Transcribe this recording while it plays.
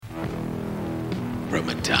From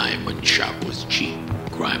a time when shop was cheap,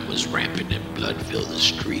 crime was rampant, and blood filled the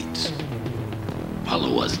streets.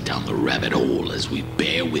 Follow us down the rabbit hole as we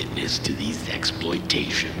bear witness to these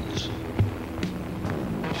exploitations.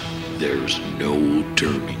 There's no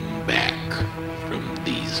turning back from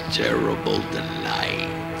these terrible delights.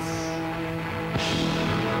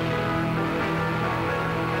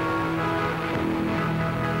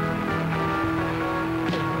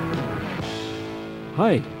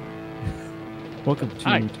 Hi. Welcome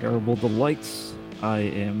to Terrible Delights. I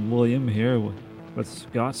am William here with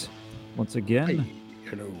Scott once again. Hey,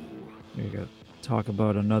 hello. We're going to talk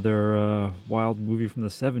about another wild movie from the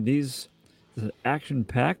 70s. It's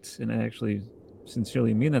action-packed, and I actually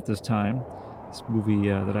sincerely mean that this time. This movie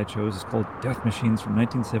that I chose is called Death Machines from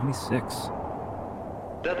 1976.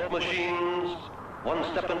 Death Machines, one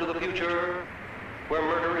step into the future, where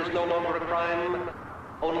murder is no longer a crime,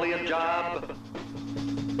 only a job.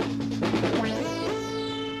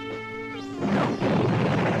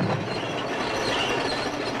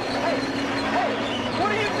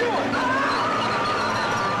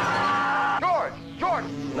 George!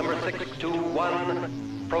 Number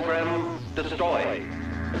 621, program destroy.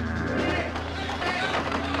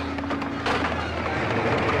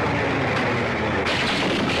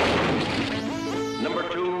 Number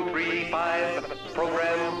 235,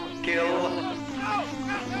 program kill.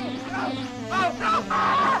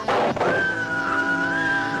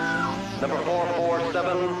 Number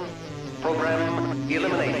 447, program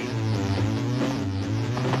eliminate.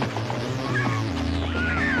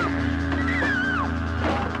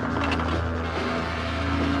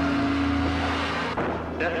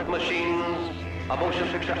 Death Machines, a motion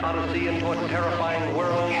picture odyssey into a terrifying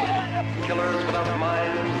world. Killers without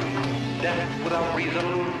minds, death without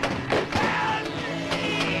reason.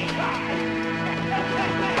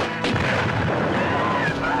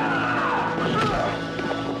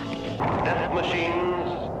 Death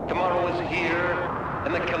Machines, tomorrow is here,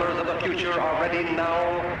 and the killers of the future are ready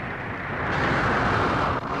now.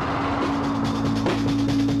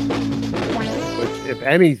 If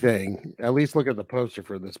anything, at least look at the poster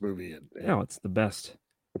for this movie. Yeah, it's the best.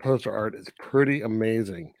 The poster art is pretty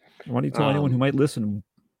amazing. Why don't you tell anyone who might listen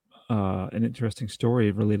an interesting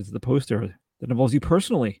story related to the poster that involves you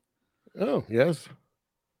personally? Oh, yes.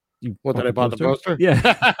 What, did I bought the poster? Yeah.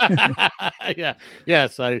 Yeah.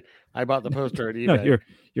 Yes, I bought the poster at eBay. No,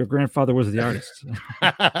 your grandfather was the artist.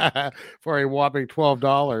 For a whopping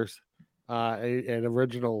 $12, an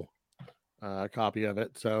original copy of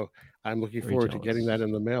it. So I'm looking forward to getting that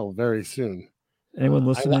in the mail very soon. Anyone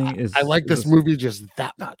listening I like this movie just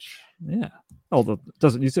that much. Yeah. Although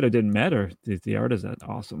you said it didn't matter. The art is that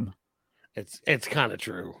awesome. It's kind of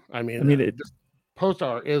true. I mean, the poster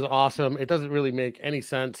art is awesome. It doesn't really make any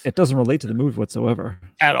sense. It doesn't relate to the movie whatsoever.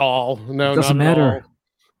 At all. No, it doesn't matter.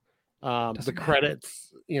 The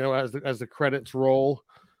credits, as the credits roll,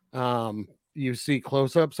 you see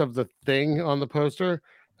close-ups of the thing on the poster,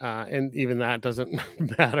 and even that doesn't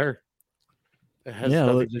matter. It has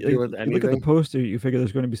nothing to do with anything. You look at the poster, you figure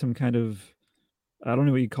there's going to be some kind of, I don't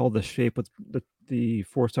know what you call the shape with the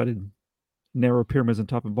four-sided narrow pyramids on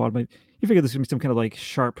top and bottom. You figure there's going to be some kind of like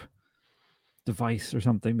sharp device or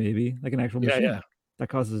something, maybe like an actual machine that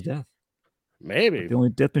causes death. Maybe. But the only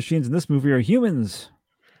death machines in this movie are humans.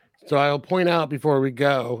 So I'll point out before we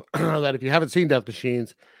go that if you haven't seen Death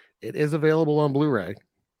Machines, it is available on Blu-ray.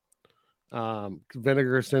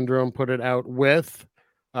 Vinegar Syndrome put it out with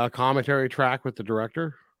a commentary track with the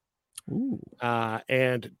director. Ooh.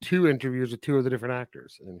 And 2 interviews with 2 of the different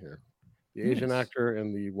actors in here, the Asian actor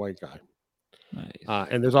and the white guy. Nice.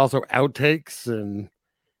 And there's also outtakes and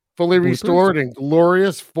fully restored and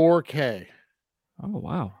glorious 4K. Oh,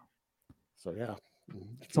 wow. So, yeah.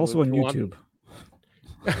 It's also on YouTube.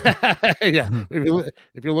 Yeah.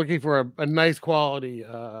 If you're looking for a nice quality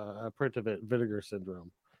print of it, Vinegar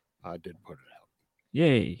Syndrome did put it out.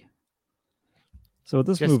 Yay. So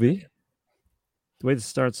this movie, the way it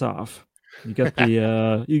starts off, you get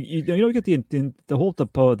the you get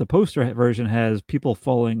the poster version has people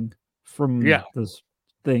falling from this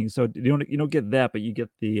thing. So you don't get that, but you get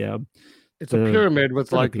the it's a pyramid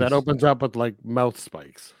with that opens up with like mouth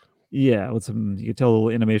spikes. Yeah, with some, you can tell a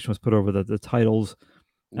little animation was put over the titles.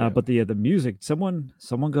 But the music, someone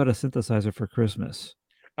got a synthesizer for Christmas.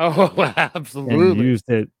 Oh, absolutely. And used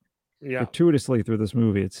it gratuitously through this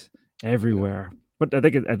movie. It's everywhere. But I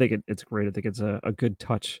think it's great. I think it's a good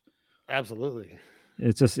touch. Absolutely.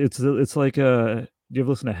 It's like do you ever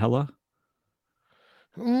listen to Hella?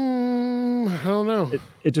 I don't know.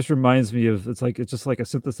 It just reminds me of it's just like a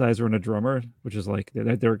synthesizer and a drummer, which is like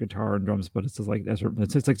they're guitar and drums, but it's just like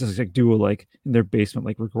it's like just like duo like in their basement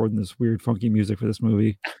like recording this weird funky music for this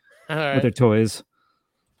movie with their toys.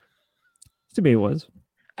 To me, it was.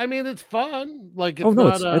 I mean, it's fun. Like,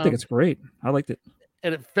 it's I think it's great. I liked it,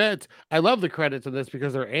 and it fits. I love the credits in this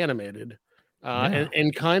because they're animated,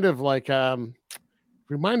 and kind of like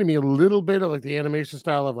reminded me a little bit of like the animation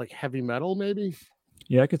style of like Heavy Metal, maybe.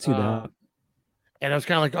 Yeah, I could see that. And I was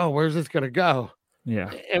kind of like, oh, where's this gonna go?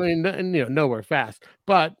 Yeah, I mean, nowhere fast,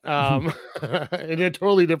 but in a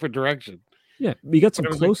totally different direction. Yeah, we got some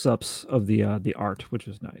close-ups of the art, which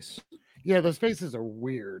is nice. Yeah, those faces are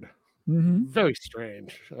weird, very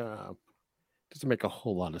strange. Doesn't make a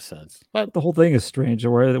whole lot of sense. But the whole thing is strange.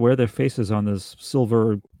 Where their faces on this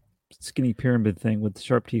silver skinny pyramid thing with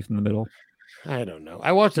sharp teeth in the middle. I don't know.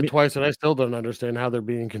 I watched it twice and I still don't understand how they're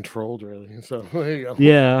being controlled, really. So there you go.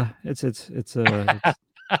 Yeah, it's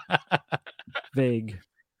vague.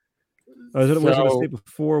 What I was going to say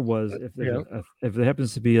before was if there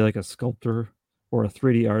happens to be like a sculptor or a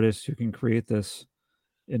 3D artist who can create this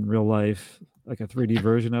in real life, like a 3D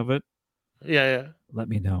version of it, let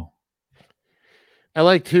me know. I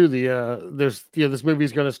like too this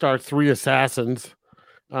movie's going to star 3 assassins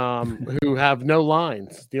who have no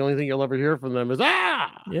lines. The only thing you'll ever hear from them is yeah,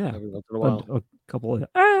 every once in a while. A couple of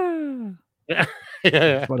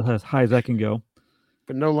yeah. About as high as I can go,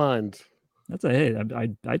 but no lines. That's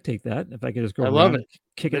I'd take that if I could just go. I love it.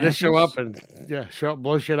 Kick it. Just show up and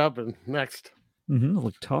blow shit up and next.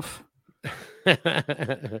 Look tough. So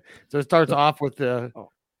it starts off with the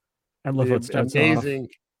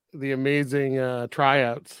amazing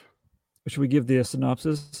tryouts. Should we give the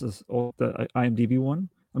synopsis? The IMDb one.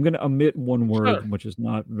 I'm going to omit one word, which is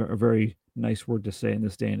not a very nice word to say in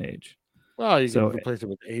this day and age. Well, you can replace it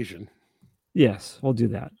with Asian. Yes, we'll do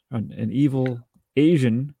that. An evil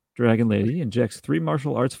Asian dragon lady injects 3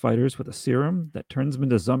 martial arts fighters with a serum that turns them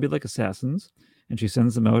into zombie-like assassins, and she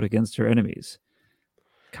sends them out against her enemies.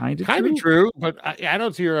 Kind of true, but I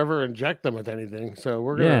don't see her ever inject them with anything, so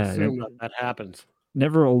we're going to assume that happens.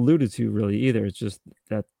 Never alluded to really either. It's just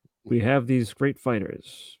that we have these great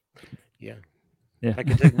fighters. Yeah. I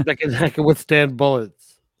can withstand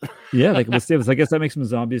bullets. Yeah, they can withstand. I guess that makes them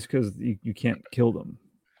zombies because you can't kill them.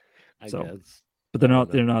 I guess. But they're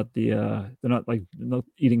not like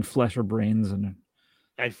eating flesh or brains and.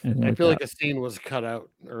 I feel like a scene was cut out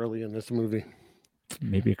early in this movie.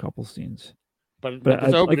 Maybe a couple scenes. But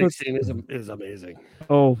this opening scene is amazing.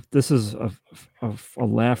 Oh, this is a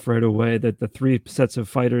laugh right away. That the 3 sets of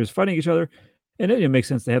fighters fighting each other, and it makes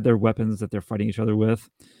sense. They have their weapons that they're fighting each other with,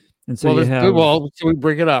 and so so we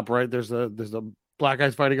bring it up, right? There's a black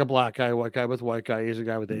guy's fighting a black guy, white guy with white guy, Asian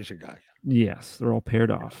guy with Asian guy. Yes, they're all paired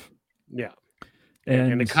off. Yeah,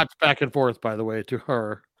 and it cuts back and forth, by the way, to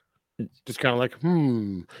her, just kind of like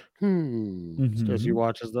as she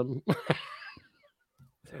watches them.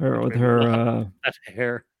 Her with her that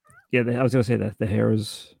hair. Yeah, I was gonna say that the hair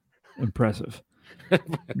is impressive.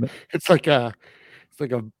 It's like a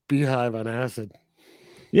beehive on acid.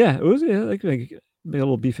 Yeah, it was like a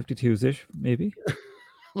little B-52s ish, maybe a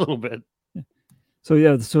little bit. Yeah.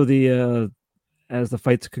 So the as the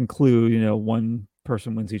fights conclude, one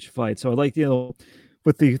person wins each fight. So I like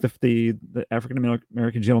with the African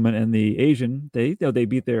American gentleman and the Asian, they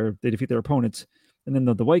defeat their opponents, and then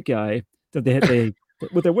the white guy they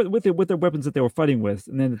with their weapons that they were fighting with,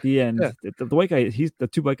 and then at the end, the white guy, the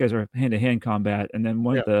 2 white guys are hand-to-hand combat, and then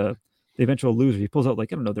one the eventual loser, he pulls out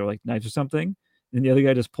like, I don't know, they're like knives or something, and the other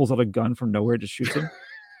guy just pulls out a gun from nowhere, just shoots him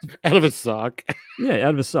out of his sock. Yeah,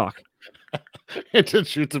 out of his sock. It just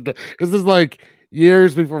shoots him. This is like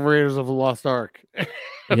years before Raiders of the Lost Ark.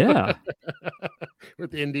 Yeah, with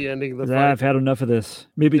the indie ending of the fight. I've had enough of this.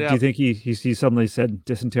 Maybe do you think he suddenly said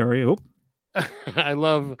dysentery? Oh.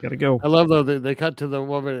 Gotta go. I love though they cut to the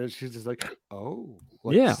woman and she's just like, oh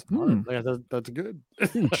yeah, that's good.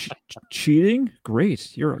 Cheating,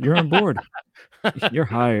 great. You're on board. You're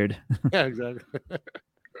hired. Yeah, exactly.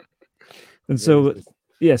 And so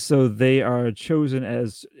so they are chosen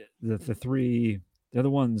as the 3 other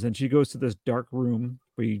ones, and she goes to this dark room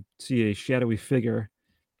where you see a shadowy figure.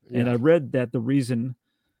 And I read that the reason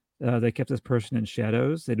they kept this person in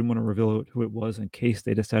shadows, they didn't want to reveal who it was in case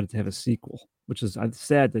they decided to have a sequel, which is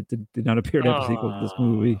sad that did not appear to have a sequel to this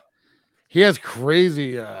movie. He has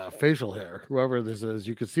crazy facial hair, whoever this is.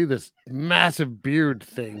 You can see this massive beard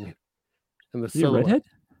thing in the silhouette. Redhead?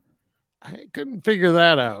 I couldn't figure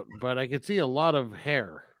that out, but I could see a lot of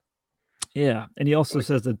hair. Yeah, and he also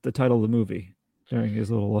says that the title of the movie during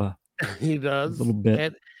his little he does little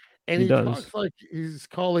bit, and he talks like he's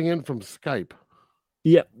calling in from Skype.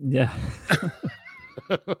 Yep. Yeah.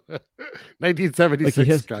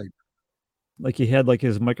 1976 guy. Like he had like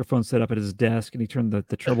his microphone set up at his desk, and he turned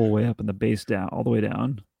the treble way up and the bass down, all the way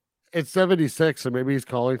down. It's 76, so maybe he's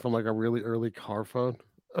calling from like a really early car phone.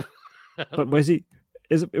 But why is he?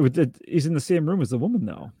 He's in the same room as the woman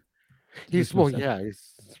though? He's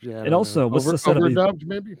and also, what's the setup? Overdubbed,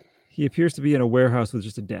 maybe. He appears to be in a warehouse with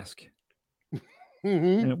just a desk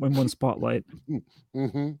and one spotlight. Yeah,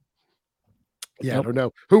 nope. I don't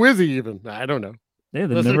know. Who is he even? I don't know. Yeah,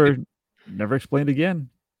 they never explained again.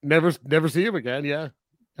 Never see him again. Yeah,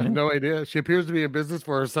 I have no idea. She appears to be in business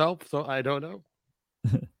for herself, so I don't know.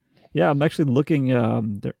 Yeah, I'm actually looking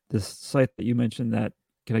this site that you mentioned that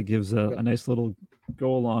kind of gives a nice little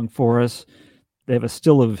go along for us. They have a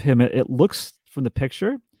still of him. It looks from the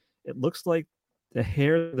picture, it looks like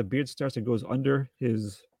the beard starts and goes under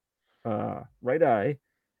his right eye,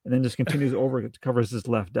 and then just continues over it, covers his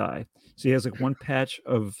left eye. So he has like one patch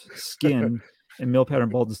of skin and male pattern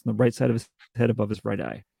baldness on the right side of his head above his right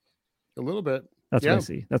eye. A little bit. That's what I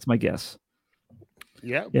see. That's my guess.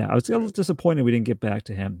 Yeah. Yeah, I was a little disappointed we didn't get back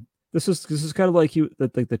to him. This is kind of like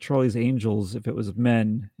the Charlie's Angels if it was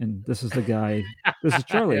men, and this is the guy. This is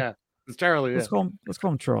Charlie. Yeah, it's Charlie. Let's call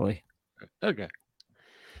him Charlie. Okay.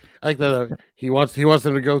 I like that he wants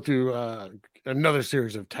them to go through another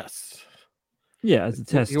series of tests. Yeah, it's a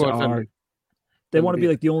test. They want to be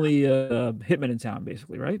like the only hitman in town,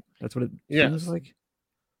 basically, right? That's what it seems like.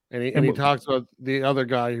 And he talks about the other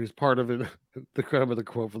guy who's part of it. The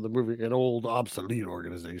quote from the movie: "An old, obsolete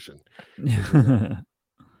organization."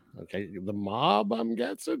 Okay, the mob, I'm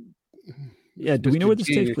guessing. Yeah, do we know where this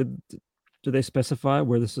takes place? Do they specify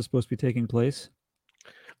where this is supposed to be taking place?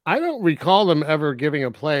 I don't recall them ever giving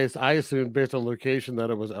a place. I assumed based on location that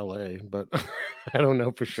it was LA, but I don't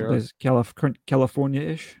know for sure.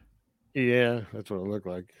 California-ish? Yeah, that's what it looked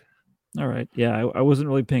like. All right. Yeah, I wasn't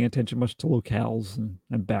really paying attention much to locales and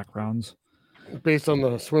backgrounds. Based on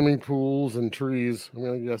the swimming pools and trees, I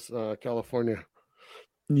mean, I guess California.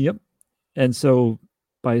 Yep. And so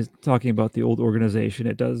by talking about the old organization,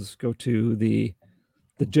 it does go to the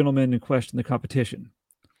gentleman in question, the competition.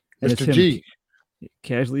 And Mr. G.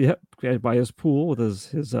 Casually by his pool with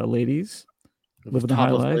his ladies, living the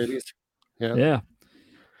high life. Ladies. Yeah.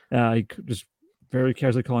 He just very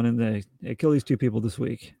casually calling in, they kill these two people this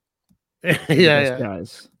week. Yeah.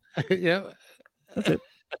 Guys. Yeah. That's it.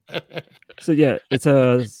 So yeah, it's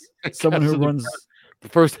someone who runs the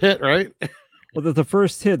first hit, right? Well, the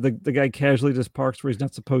first hit, the guy casually just parks where he's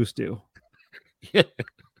not supposed to. Yeah.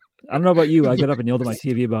 I don't know about you. I got up and yelled at my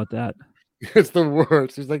TV about that. It's the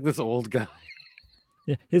worst. He's like this old guy.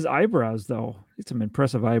 Yeah, his eyebrows though. He's some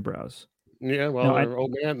impressive eyebrows. Yeah, well,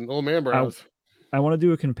 old man brows. I want to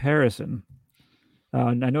do a comparison.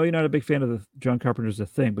 I know you're not a big fan of the John Carpenter's The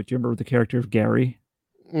Thing, but do you remember the character of Gary?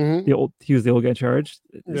 Mm-hmm. He was the old guy in charge.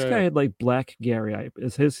 This guy had like black Gary.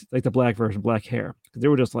 Is his like the black version, black hair? They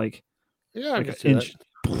were just like I can see that.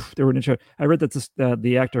 They were an inch. I read that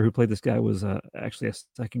the actor who played this guy was actually a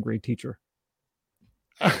second grade teacher.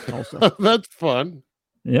 Also, that's fun.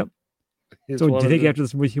 Yep. So do you think after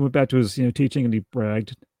this movie he went back to his teaching and he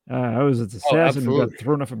bragged, "I was an assassin who got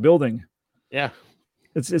thrown off a building"? Yeah.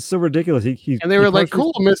 It's so ridiculous. And they were like,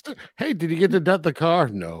 "Cool, mister. Hey, did you get to death the car?"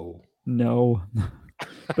 No.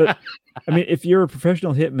 But I mean, if you're a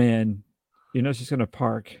professional hitman, you're not just going to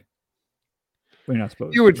park. You're not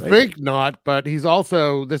supposed. You would think not, but he's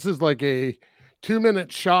also. This is like a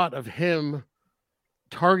 2-minute shot of him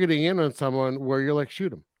targeting in on someone where you're like,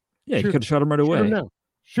 shoot him. Yeah, you could have shot him right away. Shoot him now.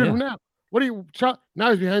 Shoot him now. What are you shot? Now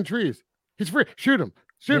he's behind trees. He's free. Shoot him.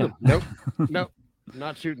 Him. Nope. Nope.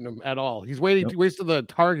 Not shooting him at all. He's waiting. He waits till the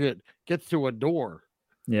target gets to a door.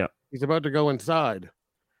 Yeah. He's about to go inside,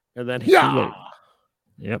 and then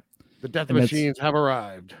Yep. The death machines have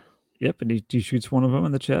arrived. Yep, and he shoots one of them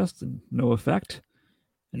in the chest, and no effect.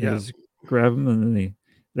 And he just grab him, and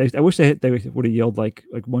then I wish they would have yelled like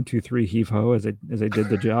 1, 2, 3 heave ho as they did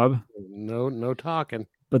the job. No talking.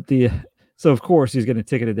 But so of course he's getting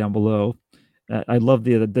ticketed down below. I love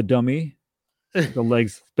the dummy. The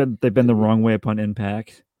legs they bend the wrong way upon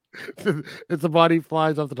impact. It's a body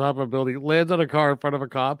flies off the top of a building, lands on a car in front of a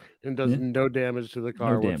cop, and does no damage to the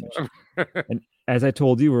car. No damage. And as I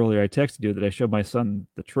told you earlier, I texted you that I showed my son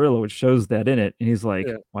the trailer, which shows that in it, and he's like,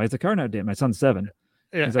 "Why is the car not damaged?" My son's 7.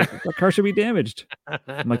 Yeah. He's like, "The car should be damaged."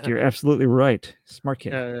 I'm like, "You're absolutely right, smart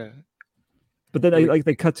kid." Yeah. But then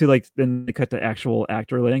they cut to actual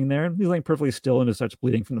actor laying there, and he's laying perfectly still, and it starts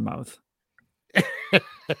bleeding from the mouth.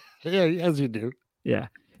 Yeah, as you do. Yeah.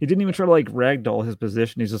 He didn't even try to ragdoll his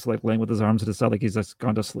position. He's just laying with his arms at his side like he's just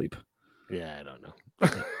gone to sleep. Yeah, I don't know.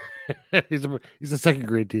 He's a second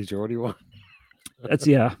grade teacher. What do you want?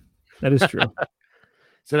 That is true.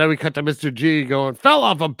 So now we cut to Mr. G going, fell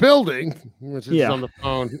off a building, which is on the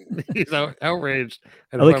phone. He's outraged,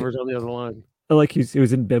 and whoever's on the other line. I like he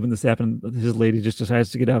was in bed when this happened. His lady just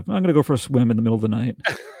decides to get up. I'm going to go for a swim in the middle of the night.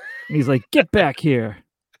 And he's like, get back here.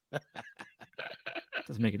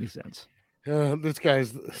 Doesn't make any sense. This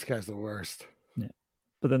guy's the worst. Yeah.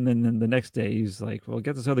 But then the next day, he's like, well,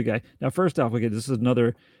 get this other guy. Now, first off, okay, this is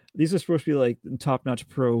another... These are supposed to be like top-notch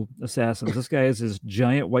pro assassins. This guy has his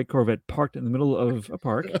giant white Corvette parked in the middle of a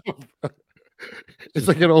park. It's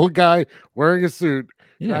like an old guy wearing a suit,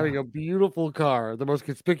 driving a beautiful car, the most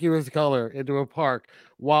conspicuous color, into a park,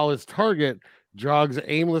 while his target jogs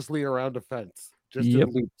aimlessly around a fence, just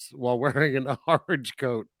in loops, while wearing an orange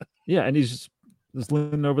coat. Yeah, and he's just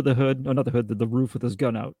leaning over the hood, not the hood, the roof with his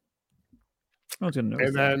gun out. I was gonna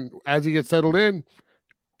notice then as he gets settled in,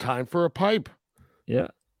 time for a pipe. Yeah.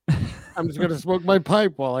 I'm just going to smoke my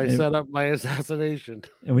pipe while I set up my assassination.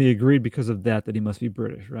 And we agreed because of that he must be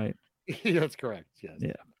British, right? That's correct. Yes.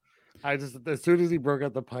 Yeah. I just, as soon as he broke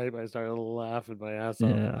out the pipe, I started laughing my ass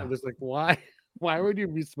off. I'm just like, why? Why would you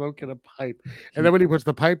be smoking a pipe? And then when he puts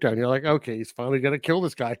the pipe down, you're like, okay, he's finally going to kill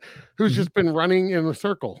this guy who's just been running in a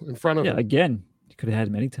circle in front of him. Yeah, again, you could have had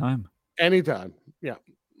him anytime. Anytime. Yeah.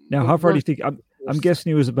 Now, how far do you think? I'm guessing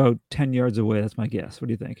he was about 10 yards away. That's my guess. What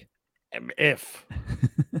do you think? If.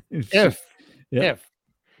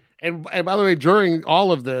 And by the way, during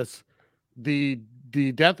all of this, the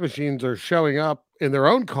death machines are showing up in their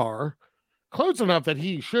own car close enough that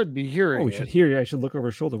he should be hearing. Oh, we should hear you. I should look over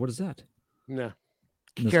his shoulder. What is that? No.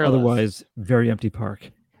 Otherwise very empty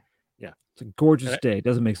park. Yeah. It's a gorgeous day.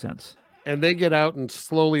 Doesn't make sense. And they get out and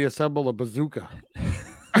slowly assemble a bazooka.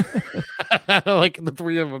 Like the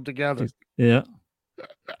three of them together. Yeah.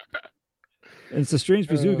 And it's a strange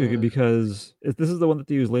bazooka because this is the one that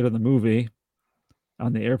they use later in the movie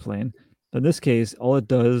on the airplane. In this case, all it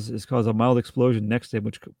does is cause a mild explosion next to him,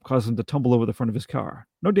 which causes him to tumble over the front of his car.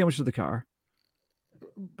 No damage to the car,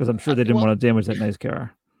 because I'm sure they didn't want to damage that nice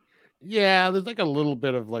car. Yeah, there's like a little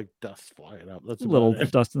bit of like dust flying up. That's a little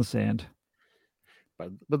dust and sand.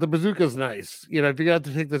 But the bazooka's nice. You know, if you got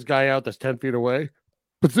to take this guy out that's 10 feet away,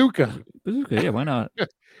 bazooka, yeah, why not?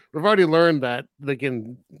 We've already learned that they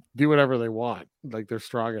can do whatever they want. Like they're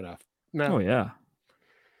strong enough. Now,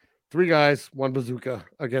 3 guys, 1 bazooka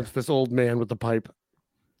against this old man with the pipe.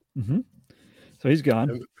 Mm-hmm. So he's gone.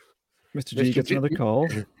 And Mr. G gets another call.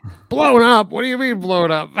 Blown up? What do you mean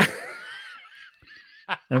blown up?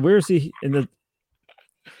 And where is he in the?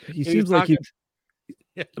 He seems like he.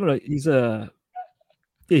 I don't know.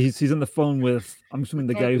 He's he's on the phone with. I'm assuming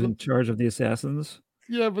the guy who's in charge of the assassins.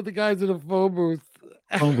 Yeah, but the guy's in a phone booth.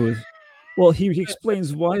 Well, he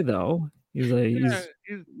explains why though. He's like he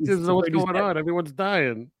doesn't know what's going on. Everyone's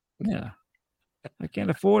dying. Yeah, I can't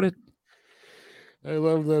afford it. I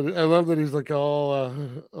love that he's like all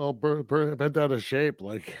bent out of shape.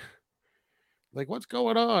 Like what's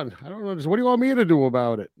going on? I don't know. What do you want me to do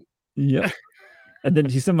about it? Yeah. And then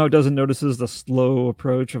he somehow doesn't notices the slow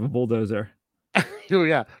approach of a bulldozer. Oh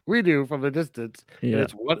yeah, we do from the distance. Yeah, and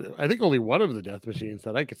it's I think only one of the death machines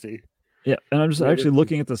that I could see. Yeah, and I'm just actually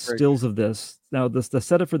looking at the stills of this. Now, the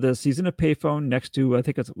setup for this, he's in a payphone next to, I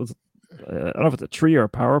think I don't know if it's a tree or a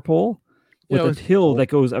power pole, with a hill that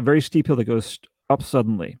goes, a very steep hill that goes up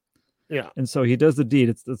suddenly. Yeah. And so he does the deed.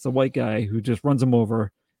 It's a white guy who just runs him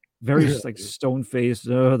over, very like stone faced,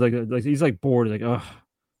 like he's like bored, like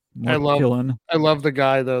I love the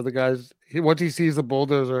guy though. The guy's once he sees the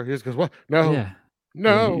bulldozer, he just goes, "What? No, yeah.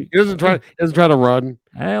 No." He doesn't try to run.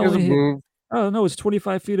 He doesn't move. Oh no, it's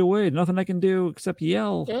 25 feet away. Nothing I can do except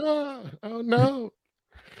yell. Oh no!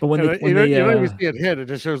 But when you don't even see it hit, it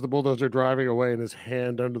just shows the bulldozer driving away and his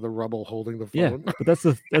hand under the rubble holding the phone. Yeah, but that's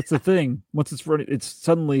the thing. Once it's running, it's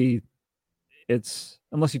suddenly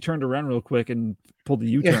unless he turned around real quick and pulled the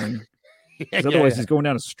U-turn. Because otherwise he's going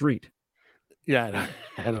down a street. Yeah,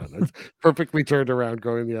 I don't know. It's perfectly turned around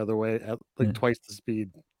going the other way at like twice the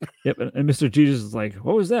speed. Yep, and Mr. Jesus is like,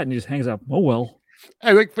 "What was that?" And he just hangs up. Oh well.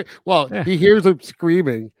 I think. Well, he hears him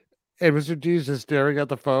screaming, and Mr. Jesus is staring at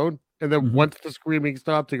the phone. And then once the screaming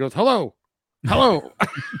stops, he goes, "Hello, hello,"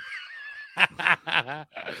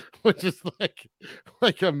 which is like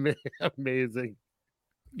amazing.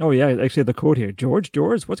 Oh yeah, actually the quote here, George,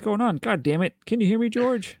 what's going on? God damn it! Can you hear me,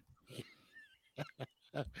 George?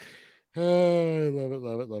 Oh, I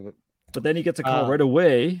love it. But then he gets a call right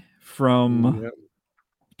away from.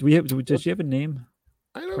 Yep. Does she have a name?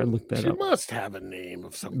 I don't. Look that she up. Must have a name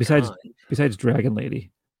of some besides Dragon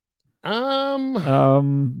Lady.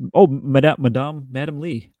 Madame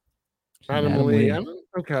Lee. Madame Lee.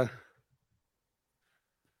 Okay.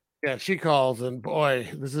 Yeah, she calls, and boy,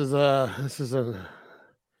 this is a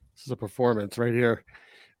performance right here.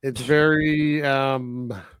 It's very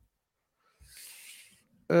hard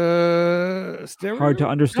to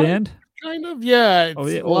understand. Kind of, yeah.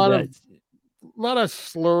 It's a lot of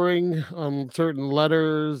slurring on certain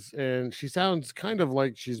letters, and she sounds kind of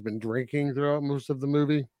like she's been drinking throughout most of the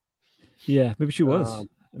movie. Yeah, maybe she was.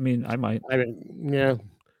 I mean, I might. Yeah.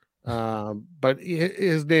 But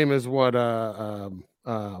his name is what?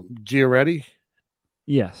 Giorgetti.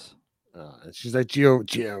 Yes. She's like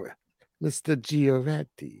Mr.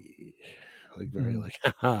 Giorgetti, like very like,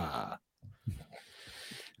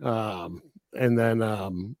 and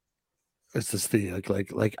then it's this thing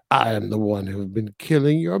like I am the one who have been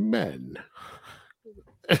killing your men,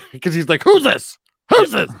 because he's like, who's this?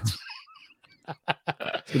 Who's this?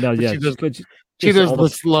 So now, yeah, she does the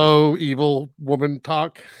slow evil woman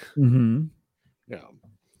talk. Mm-hmm. Yeah.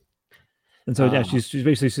 And so yeah, she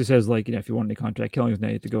basically says, like, if you want any contract killings, now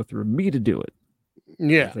you have to go through me to do it.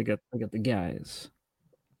 Yeah, I got the guys.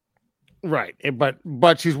 Right,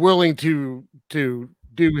 but she's willing to do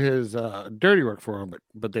his dirty work for him,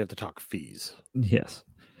 but they have to talk fees. Yes.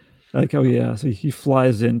 Like, oh yeah, so he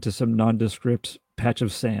flies into some nondescript patch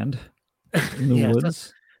of sand in the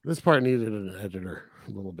woods. This part needed an editor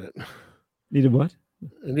a little bit. Needed what?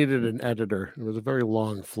 It needed an editor. It was a very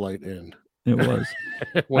long flight in. It was.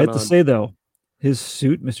 I have to say, though, his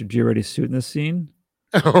suit, Mr. Giorgetti's suit in this scene.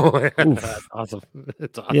 Oh, that's awesome.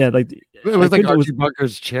 It's awesome. Yeah, like it was like Archie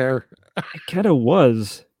Bunker's chair. It kind of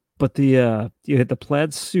was, but you had the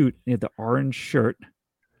plaid suit, you had the orange shirt,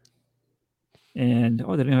 and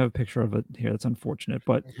they didn't have a picture of it here. That's unfortunate,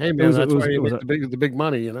 but hey man, that's why you make the big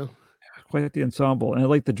money, Quite like the ensemble, and I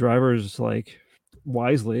like the drivers, like,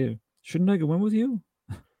 wisely. Shouldn't I go in with you?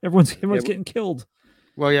 Everyone's getting killed.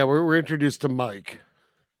 Well, yeah, we're introduced to Mike.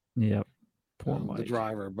 Yep, poor Mike, the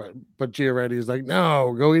driver. But Giorgetti is like,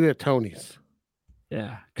 no, go eat at Tony's.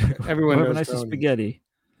 Yeah, everyone knows nice Tony's. Spaghetti.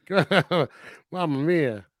 Mamma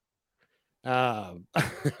mia.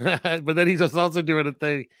 But then he's also doing a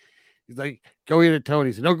thing. He's like, go eat at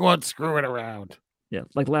Tony's and don't go out screwing around. Yeah,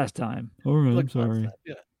 like last time. All right, I'm sorry.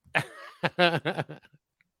 Yeah.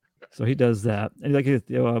 So he does that,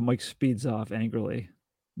 and Mike speeds off angrily.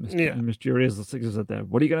 And Miss Giorgetti is at that.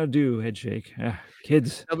 What are you gonna do? Head shake.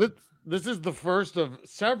 Kids. Now this is the first of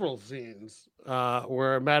several scenes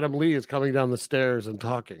where Madam Lee is coming down the stairs and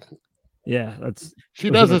talking. Yeah, she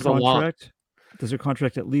does this a lot. Does her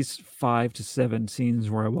contract at least 5 to 7 scenes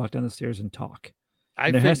where I walk down the stairs and talk?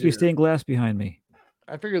 And there has to be stained glass behind me.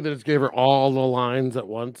 I figured they just gave her all the lines at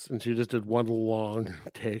once, and she just did one long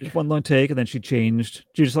take. Just one long take, and then she changed.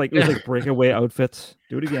 She just it was like breakaway outfits.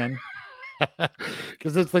 Do it again.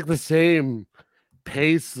 Because it's like the same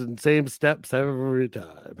pace and same steps every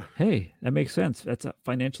time. Hey, that makes sense. That's a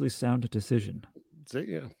financially sound decision.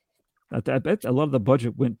 Yeah. I bet a lot of the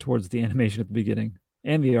budget went towards the animation at the beginning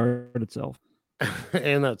and the art itself.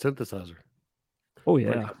 And that synthesizer. Oh,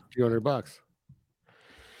 yeah. Like $200.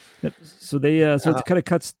 Yep. So it kind of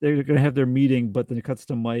cuts. They're going to have their meeting, but then it cuts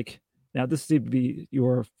to Mike. Now, this seemed to be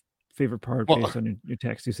your favorite part based on your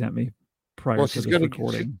text you sent me prior to this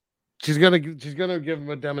recording. She's gonna give him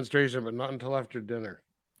a demonstration, but not until after dinner.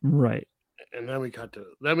 Right. And then we cut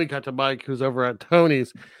to Mike, who's over at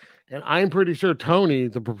Tony's, and I'm pretty sure Tony,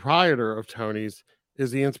 the proprietor of Tony's, is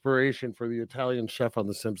the inspiration for the Italian chef on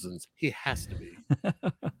The Simpsons. He has to be.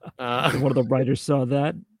 One of the writers saw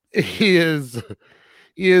that. He is.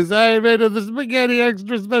 I made the spaghetti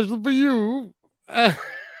extra special for you,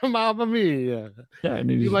 Mamma mia. Yeah, and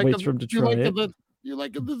he waits for him to try it. You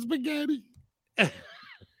like the spaghetti?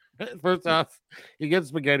 First off, he gets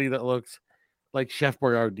spaghetti that looks like Chef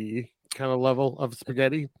Boyardee kind of level of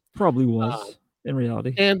spaghetti. Probably was in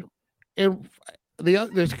reality. And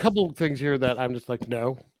there's a couple of things here that I'm just like,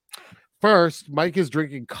 no. First, Mike is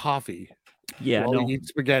drinking coffee. Yeah, while he eats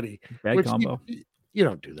spaghetti. Bad combo. You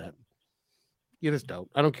don't do that. You just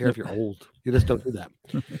don't. I don't care if you're old. You just don't do that.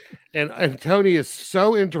 and Tony is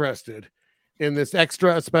so interested in this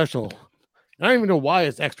extra special. I don't even know why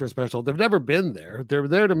it's extra special. They've never been there. They're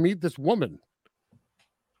there to meet this woman.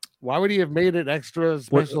 Why would he have made it extra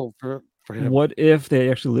special for him? What if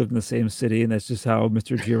they actually lived in the same city and that's just how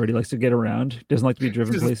Mr. Giorgetti likes to get around? Doesn't like to be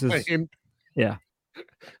driven places. Yeah.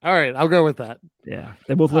 All right, I'll go with that. Yeah.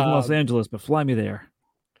 They both live in Los Angeles, but fly me there.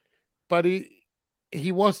 But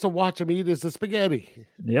he wants to watch him eat his spaghetti.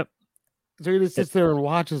 Yep. So he just sits there and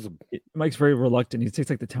watches him. Mike's very reluctant. He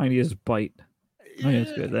takes like the tiniest bite. Oh, yeah,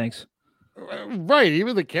 that's good. Thanks. Right.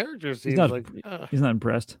 Even the character seems he's not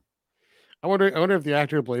impressed. I wonder if the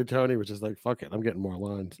actor who played Tony was just like, fuck it, I'm getting more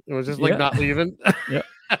lines. It was just like not leaving. Yeah.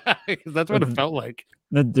 That's what it felt like.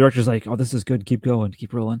 The director's like, "Oh, this is good. Keep going.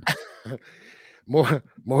 Keep rolling."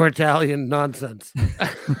 More Italian nonsense.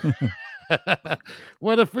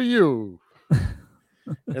 What if for you?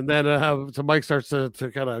 And then so Mike starts to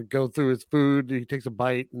kind of go through his food. He takes a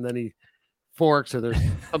bite and then he forks, and there's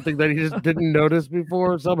something that he just didn't notice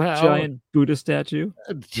before somehow. Giant Buddha statue.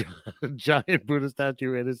 Giant Buddha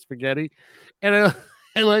statue in his spaghetti. And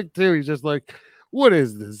I like too, he's just like, what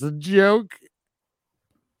is this? A joke?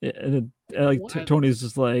 Yeah, and Tony's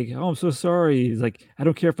just like, "Oh, I'm so sorry." He's like, "I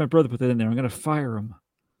don't care if my brother put that in there. I'm gonna fire him."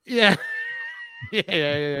 Yeah.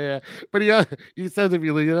 Yeah. But he says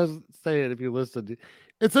he doesn't say it if you listen.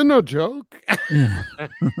 It's a no joke. Yeah.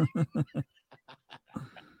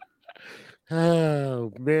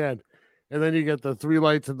 Oh man. And then you get the 3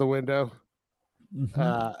 lights in the window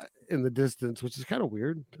in the distance, which is kind of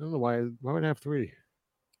weird. I don't know why would it have 3?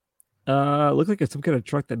 It looked like it's some kind of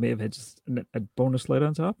truck that may have had just a bonus light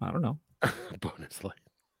on top. I don't know. Bonus light.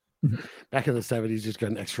 Back in the 70s, just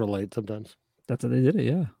got an extra light sometimes. That's how they did it,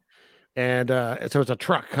 yeah. And so it's a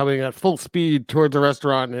truck coming at full speed towards the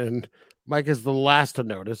restaurant, and Mike is the last to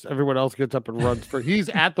notice. Everyone else gets up and runs he's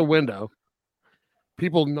at the window.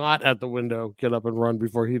 People not at the window get up and run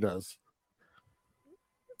before he does.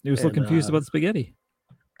 He was still confused about spaghetti.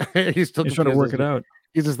 He's still trying to work it out.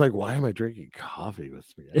 He's just like, why am I drinking coffee with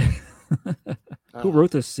spaghetti? Who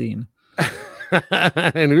wrote this scene?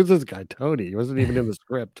 And who's this guy? Tony. He wasn't even in the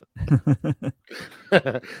script.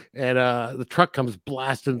 And the truck comes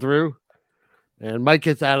blasting through, and Mike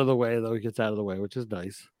gets out of the way, though. He gets out of the way, which is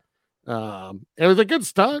nice. It was a good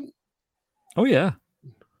stunt. Oh yeah,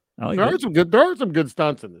 there are some good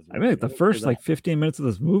stunts in this movie. I mean, the first 15 minutes of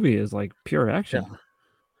this movie is like pure action.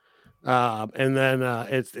 Yeah. And then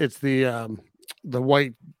it's the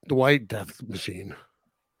white death machine.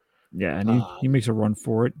 Yeah, and he makes a run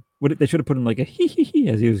for it. They should have put him like a hee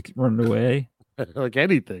as he was running away. Like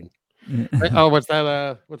anything. Oh, what's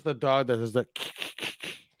that? What's the dog that is that?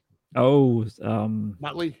 Oh,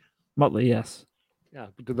 Muttley. Muttley, yes. Yeah,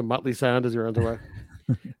 do the Muttley sound as he runs away.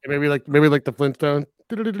 maybe like the Flintstone,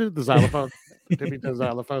 the xylophone, the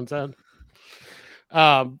xylophone sound.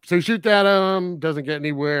 So he shoots at him, doesn't get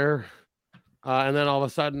anywhere, and then all of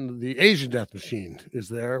a sudden the Asian death machine is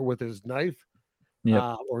there with his knife,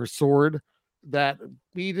 or sword that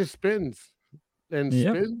he just spins. And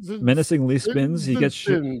spins and menacingly spins. He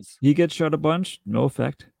gets shot a bunch, no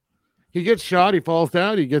effect. He gets shot, he falls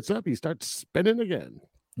down, he gets up, he starts spinning again.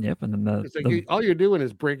 Yep, and then all you're doing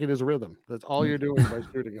is breaking his rhythm. That's all you're doing by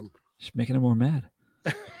shooting him. Just making him more mad.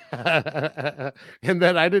 And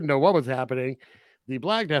then I didn't know what was happening. The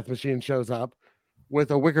Black Death machine shows up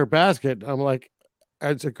with a wicker basket. I'm like,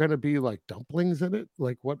 is it going to be like dumplings in it?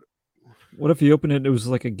 Like what? What if you open it? It was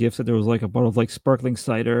like a gift that there was like a bottle of like sparkling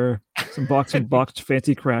cider, some boxed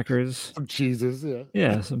fancy crackers, some cheeses,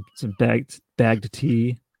 some bagged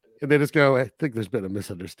tea. And they just go, I think there's been a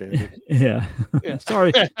misunderstanding. Yeah.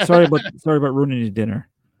 Sorry about ruining your dinner.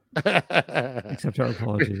 Accept our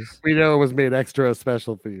apologies. We know it was made extra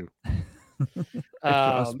special for you.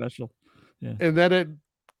 Extra special. Yeah. And then it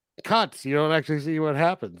cuts. You don't actually see what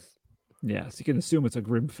happens. Yeah, so you can assume it's a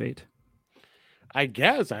grim fate. I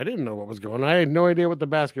guess. I didn't know what was going on. I had no idea what the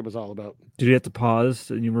basket was all about. Did you have to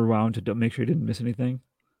pause and you rewound to make sure you didn't miss anything?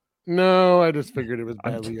 No, I just figured it was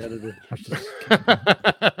badly edited.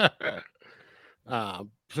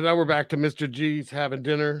 So now we're back to Mr. G's having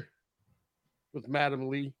dinner with Madam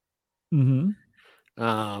Lee. Mm-hmm.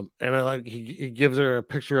 And I like he gives her a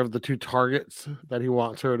picture of the 2 targets that he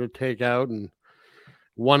wants her to take out, and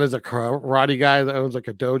one is a karate guy that owns like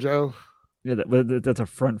a dojo. Yeah, that's a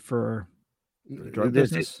front for drug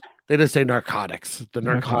business. They just say narcotics. The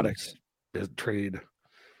narcotics is trade.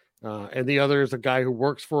 And the other is a guy who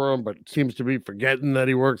works for him, but seems to be forgetting that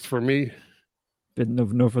he works for me. But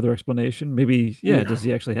no further explanation. Maybe, does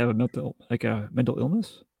he actually have a mental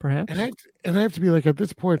illness, perhaps? And I have to be like, at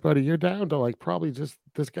this point, buddy, you're down to like probably just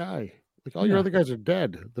this guy. Like all your other guys are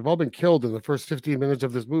dead. They've all been killed in the first 15 minutes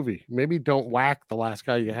of this movie. Maybe don't whack the last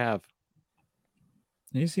guy you have.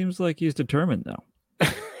 He seems like he's determined, though.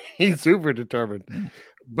 He's super determined,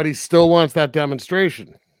 but he still wants that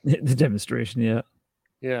demonstration. The demonstration, yeah.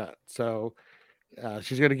 Yeah, so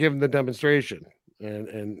she's going to give him the demonstration, and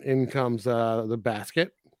in comes the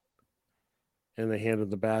basket, and they hand him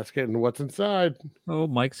the basket, and what's inside? Oh,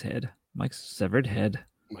 Mike's head. Mike's severed head.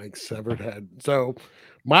 So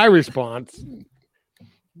my response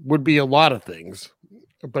would be a lot of things,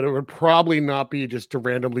 but it would probably not be just to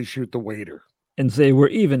randomly shoot the waiter. And say, we're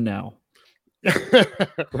even now.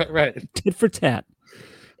 Right. Tit for tat.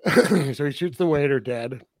 So he shoots the waiter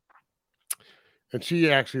dead. And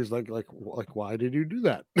she actually is like, why did you do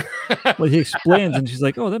that? Well, he explains, and she's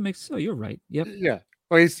like, "Oh, that makes so. You're right. Yep. Yeah.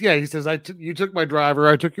 Well, he says, you took my driver,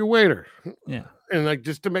 I took your waiter. Yeah. And like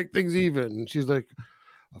just to make things even. And she's like,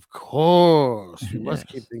 of course, you must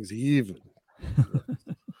keep Yes. things even.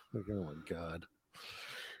 Like, oh my God.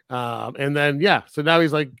 And then so now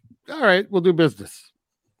he's like, all right, we'll do business.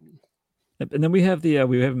 And then we have the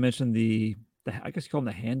we haven't mentioned the I guess you call him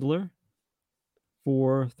the handler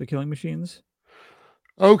for the killing machines.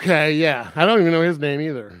 Okay, yeah. I don't even know his name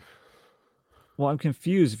either. Well, I'm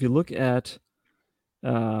confused. If you look at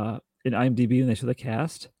in IMDb and they show the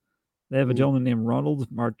cast, they have a gentleman named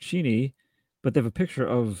Ronald Marchini, but they have a picture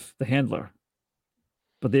of the handler.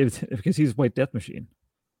 But because he's White Death Machine.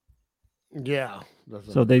 Yeah.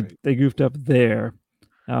 So they goofed up there.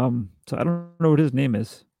 So I don't know what his name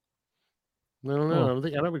is. I don't know. I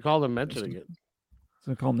don't recall them mentioning it.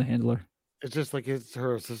 So I call him the handler. It's just like it's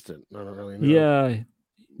her assistant. I don't really know. Yeah.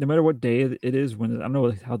 No matter what day it is, when I don't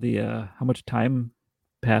know how the how much time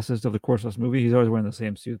passes over the course of this movie, he's always wearing the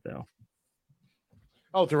same suit though.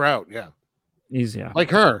 Oh, throughout, yeah. He's like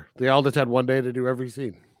her. They all just had one day to do every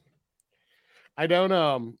scene. I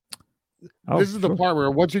don't this is the part where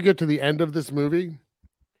once you get to the end of this movie,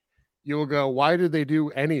 you will go, why did they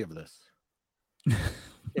do any of this?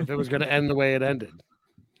 If it was going to end the way it ended.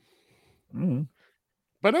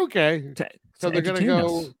 But okay. So they're going to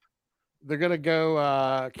go. They're going to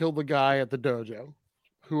go kill the guy at the dojo,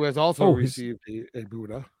 who has also received a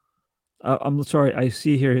Buddha. I'm sorry. I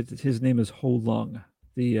see here his name is Ho Lung,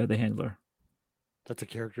 the handler. That's a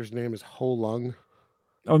character's name is Ho Lung.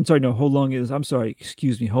 Oh, I'm sorry. No, Ho Lung is. I'm sorry.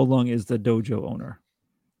 Excuse me. Ho Lung is the dojo owner.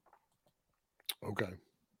 Okay.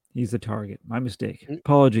 He's the target. My mistake.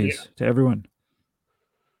 Apologies to everyone.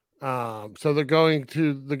 So they're going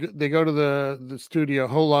to they go to the studio.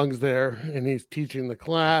 Ho Lung's there, and he's teaching the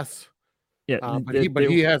class. Yeah, but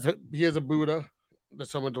he has a Buddha that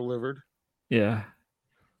someone delivered. Yeah.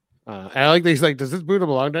 I like that he's like, does this Buddha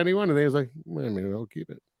belong to anyone? And he's like, well, I mean, I'll keep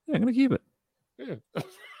it. Yeah, I'm gonna keep it. Yeah.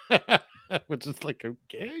 Which is like,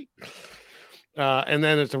 okay. And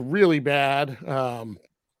then it's a really bad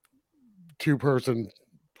 2-person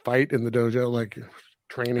fight in the dojo, like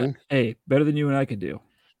training. Hey, better than you and I could do.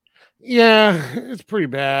 Yeah, it's pretty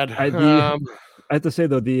bad. I have to say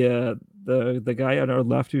though, the guy on our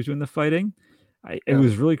left who's doing the fighting, it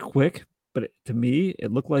was really quick, but to me,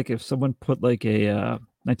 it looked like if someone put like a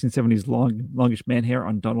 1970s longish man hair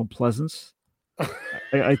on Donald Pleasance.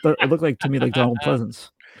 I thought it looked like to me like Donald Pleasance.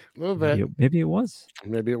 A little bit. Maybe it was.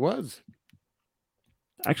 Maybe it was.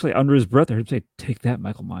 Actually, under his breath, I heard him say, "Take that,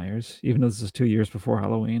 Michael Myers," even though this is 2 years before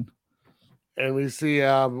Halloween. And we see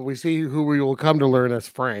who we will come to learn as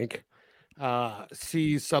Frank.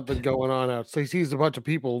 Sees something going on out. So he sees a bunch of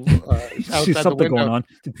people outside the window. Going on.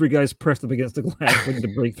 The 3 guys pressed up against the glass looking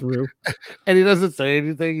to break through. And he doesn't say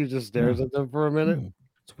anything. He just stares at them for a minute.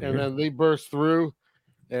 And then they burst through,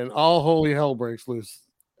 and all holy hell breaks loose.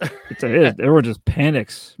 Everyone just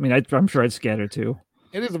panics. I mean, I'm sure I'd scatter too.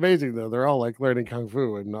 It is amazing though. They're all like learning kung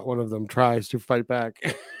fu, and not one of them tries to fight back.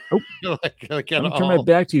 Oh, I'm gonna turn my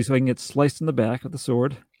back to you so I can get sliced in the back with the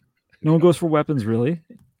sword. No one goes for weapons, really.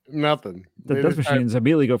 Nothing. The death machines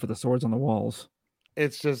immediately go for the swords on the walls.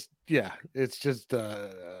 It's just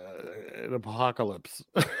an apocalypse,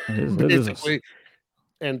 basically.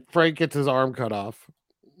 And Frank gets his arm cut off,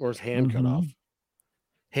 or his hand cut off.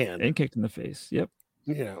 And kicked in the face. Yep.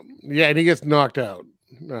 Yeah, and he gets knocked out,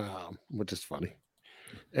 which is funny.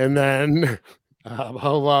 And then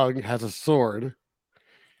Ho Lung has a sword.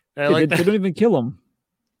 And they don't even kill him.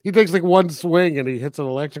 He takes like one swing and he hits an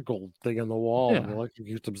electrical thing on the wall and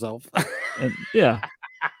electrocutes himself.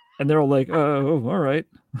 And they're all like, "Oh, all right."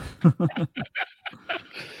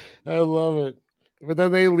 I love it. But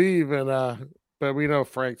then they leave, and but we know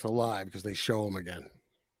Frank's alive because they show him again.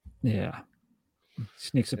 Yeah,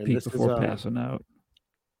 sneaks a peek before passing out.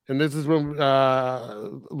 And this is when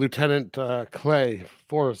Lieutenant Clay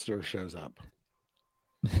Forrester shows up.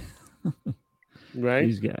 Right?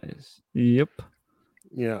 These guys. Yep.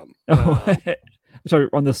 Yeah. Sorry,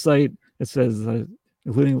 on the site it says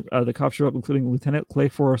including the cops show up, including Lieutenant Clay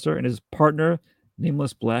Forrester and his partner,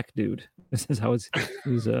 nameless black dude. This is how he's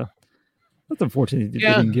that's unfortunate they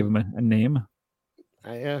didn't give him a name.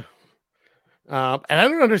 Yeah. And I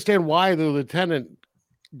don't understand why the lieutenant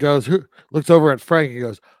looks over at Frank and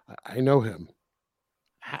goes, I know him.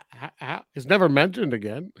 How? It's never mentioned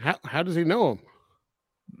again. How does he know him?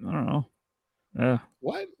 I don't know. Yeah.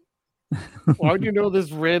 What? Why would you know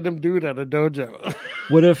this random dude at a dojo?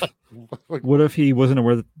 What if he wasn't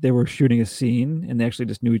aware that they were shooting a scene and they actually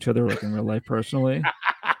just knew each other like in real life personally?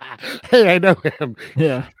 Hey, I know him.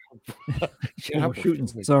 Yeah. We're shooting.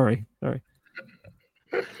 Sorry.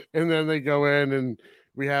 And then they go in, and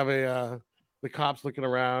we have the cops looking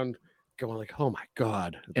around, going like, "Oh my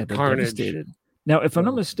god, the carnage!" Devastated. Now, if I'm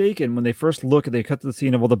not mistaken, when they first look, they cut to the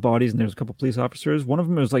scene of all the bodies, and there's a couple police officers. One of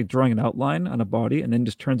them is like drawing an outline on a body, and then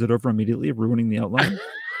just turns it over immediately, ruining the outline.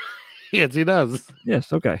 Yes, he does.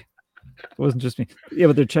 Yes, okay. It wasn't just me. Yeah,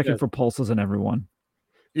 but they're checking for pulses on everyone.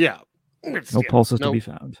 Yeah, no pulses to be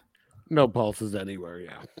found. No pulses anywhere.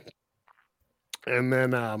 Yeah, and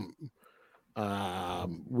then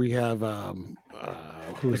we have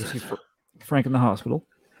who's Frank in the hospital.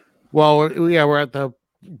 Well, yeah, we're at the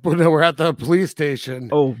police station.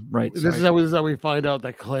 Oh, right. This is how we find out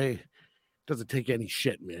that Clay doesn't take any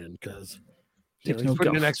shit, man, because he's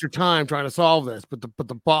putting in extra time trying to solve this, but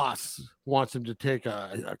the boss wants him to take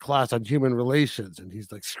a class on human relations, and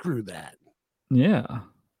he's like, screw that. Yeah.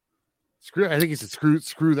 I think he said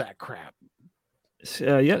screw that crap.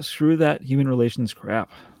 Yeah, screw that human relations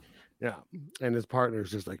crap. Yeah, and his partner's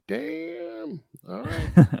just like, damn, all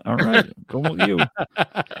right, all right, go with you.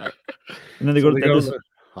 And then they go to the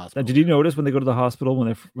hospital. Did you notice when they go to the hospital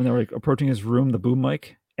when they're like approaching his room, the boom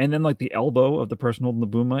mic, and then like the elbow of the person holding the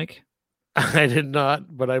boom mic? I did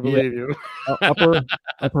not, but I believe you. upper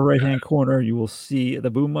right hand corner, you will see the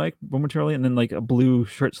boom mic momentarily, and then like a blue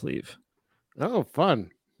shirt sleeve. Oh, fun!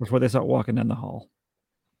 Before they start walking down the hall.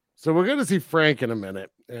 So we're going to see Frank in a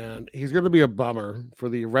minute, and he's going to be a bummer for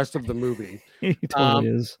the rest of the movie. He totally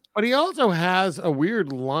is. But he also has a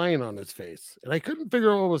weird line on his face, and I couldn't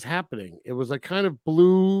figure out what was happening. It was like kind of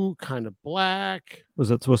blue, kind of black. Was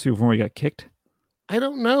that supposed to be when he got kicked? I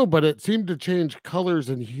don't know, but it seemed to change colors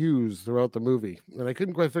and hues throughout the movie, and I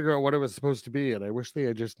couldn't quite figure out what it was supposed to be, and I wish they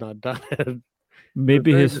had just not done it.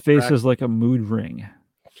 Maybe his face is like a mood ring.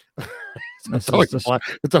 It's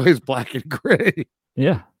always black and gray.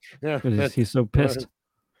 Yeah. He's so pissed.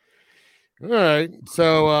 All right.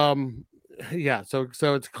 So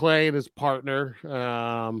so it's Clay and his partner.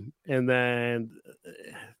 And then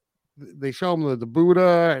they show him the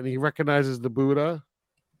Buddha, and he recognizes the Buddha.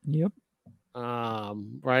 Yep.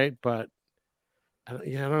 Right, but I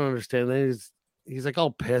don't understand. He's like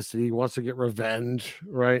all pissed, and he wants to get revenge,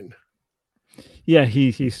 right? Yeah,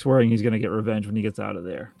 he's swearing he's gonna get revenge when he gets out of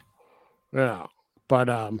there. Yeah. But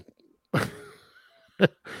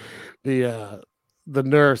the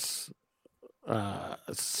nurse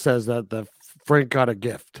says that the Frank got a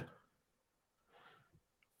gift.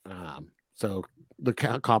 So the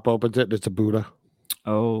cop opens it, and it's a Buddha.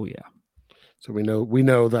 Oh yeah. So we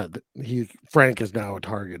know that Frank is now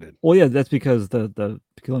targeted. Well, yeah, that's because the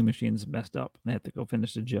killing machine's messed up. They have to go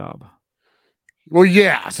finish the job. Well,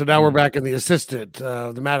 yeah. So now we're back in the assistant.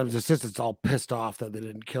 The madam's assistant's all pissed off that they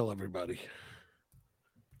didn't kill everybody.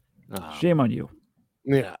 Shame on you.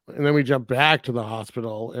 Yeah, and then we jump back to the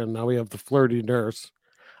hospital, and now we have the flirty nurse.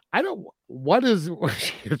 What is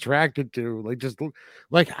she attracted to?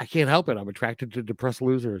 Like I can't help it. I'm attracted to depressed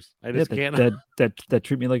losers. I just can't. That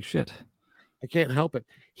treat me like shit. I can't help it.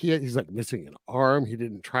 He's like missing an arm. He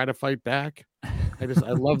didn't try to fight back. I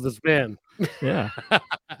love this man. Yeah.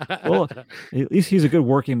 Well, at least he's a good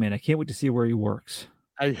working man. I can't wait to see where he works.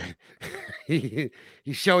 He's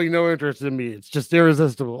showing no interest in me. It's just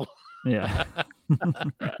irresistible. Yeah.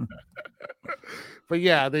 But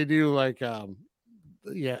yeah, they do like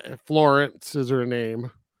Florence is her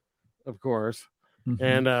name, of course. Mm-hmm.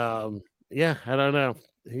 And I don't know.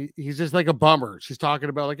 He's just like a bummer. She's talking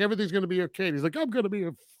about like everything's gonna be okay. And he's like, I'm gonna be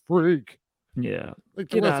a freak. Yeah. Like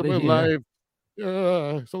the rest of my life.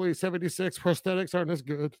 It's only 76. Prosthetics aren't as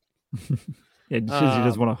good. Yeah, he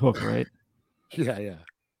doesn't want to hook, right? Yeah.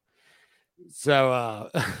 So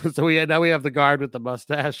now we have the guard with the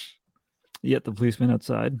mustache. Yet the policeman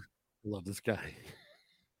outside. I love this guy.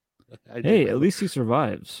 Hey, at least he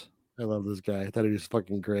survives. I love this guy. I thought he was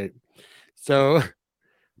fucking great. So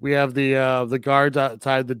we have the guards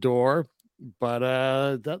outside the door, but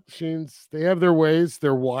that machines, they have their ways,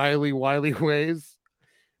 their wily ways.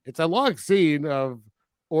 It's a long scene of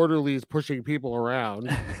orderlies pushing people around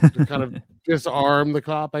to kind of disarm the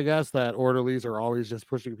cop, I guess, that orderlies are always just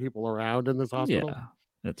pushing people around in this hospital. Yeah,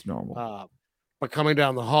 that's normal. But coming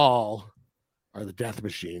down the hall are the death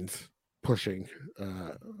machines pushing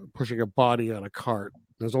a body on a cart.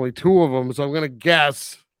 There's only two of them, so I'm going to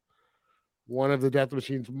guess one of the death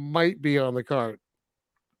machines might be on the cart.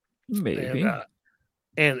 Maybe.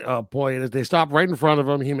 And oh boy, as they stop right in front of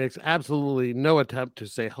him, he makes absolutely no attempt to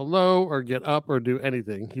say hello or get up or do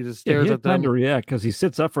anything. He just stares at them. Time to react because he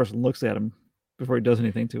sits up first and looks at him before he does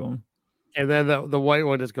anything to him. And then the white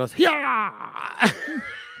one just goes, yeah.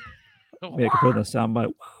 Maybe I could put in a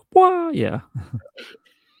soundbite. Wah, yeah.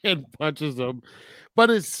 and punches him. But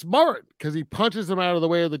it's smart because he punches him out of the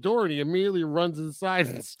way of the door and he immediately runs inside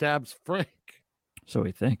and stabs Frank. So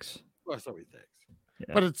he thinks. Well, so he thinks.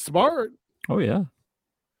 Yeah. But it's smart. Oh yeah.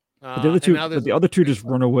 But the other two just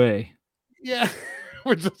run away. Yeah,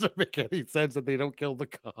 which doesn't make any sense that they don't kill the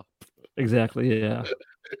cop. Exactly. Yeah.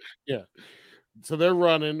 Yeah. So they're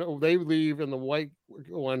running. They leave, and the white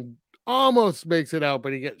one almost makes it out,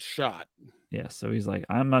 but he gets shot. Yeah. So he's like,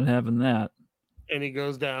 I'm not having that. And he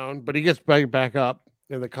goes down, but he gets back up,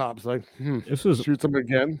 and the cop's like, this was shoots him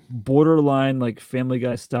again. Borderline like Family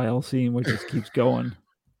Guy style scene where it just keeps going.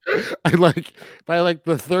 I like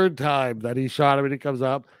the third time that he shot him and he comes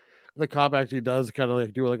up, the cop actually does kind of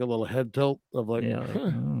like do like a little head tilt of like,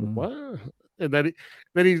 what? And then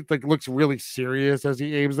he like looks really serious as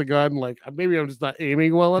he aims the gun, like maybe I'm just not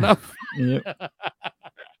aiming well enough.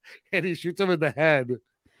 And he shoots him in the head.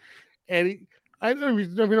 And I don't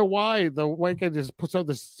even know why the white guy just puts out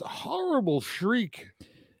this horrible shriek.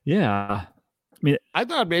 Yeah. I mean, I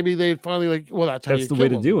thought maybe they'd finally like, well, that's the way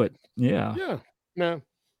to do it. Yeah. Yeah. No.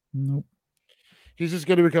 Nope. He's just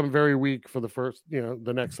going to become very weak for the first,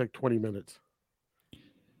 the next like 20 minutes.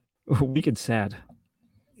 Weak and sad.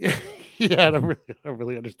 Yeah, I don't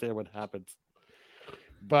really understand what happens.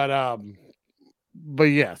 But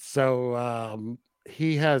yeah, so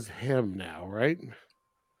he has him now, right?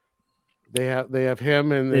 They have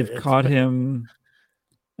him, and they've caught him,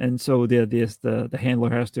 and so the handler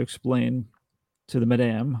has to explain to the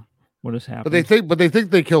madame what has happened. But they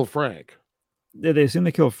think they killed Frank. Yeah, they assume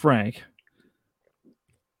they killed Frank,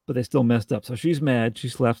 but they still messed up. So she's mad. She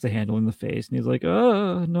slaps the handler in the face, and he's like,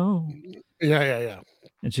 no. Yeah.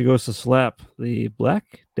 And she goes to slap the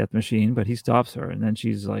Black Death Machine, but he stops her, and then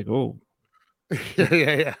she's like, oh.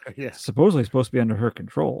 Yeah. Supposedly supposed to be under her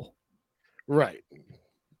control. Right.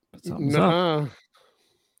 But something's up.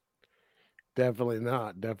 Definitely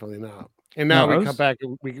not. And now we come back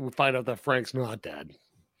and we find out that Frank's not dead.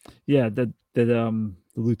 Yeah, that the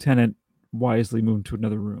lieutenant wisely moved to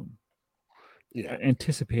another room. Yeah.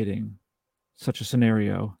 Anticipating such a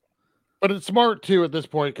scenario. But it's smart too at this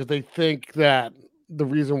point because they think that the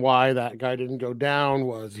reason why that guy didn't go down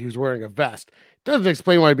was he was wearing a vest. It doesn't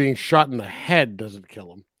explain why being shot in the head doesn't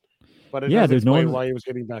kill him. But it does explain why he was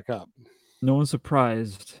getting back up. No one's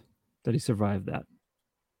surprised that he survived that.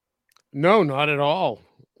 No, not at all.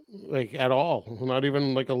 Like at all. Not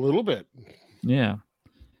even like a little bit. Yeah.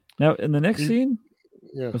 Now in the next scene.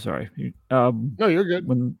 Yeah. Oh, sorry. No, you're good.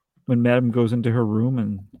 When Madam goes into her room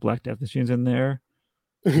and Black Death Machine's in there,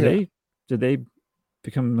 did they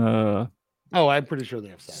become I'm pretty sure they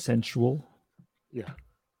have sex. Sensual? Yeah.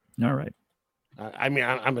 All right. I mean,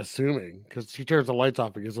 I'm assuming because she turns the lights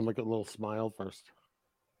off and gives him like a little smile first.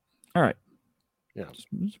 All right. Yeah.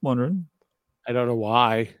 Just wondering. I don't know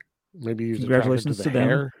why. Maybe he's congratulations to them.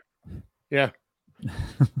 Hair. Yeah.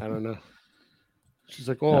 I don't know. She's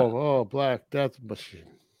like, oh, Black Death Machine.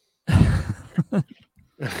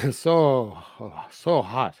 so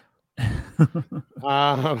hot.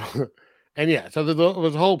 And yeah, so there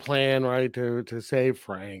was a whole plan, right, to save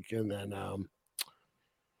Frank, and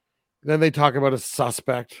then they talk about a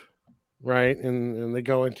suspect, right, and they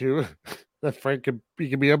go into that Frank could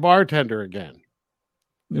be a bartender again.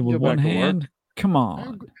 With one hand, come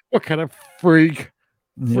on. What kind of freak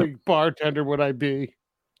bartender would I be?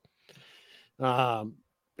 And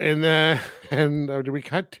do we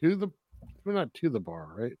cut to we're not to the bar,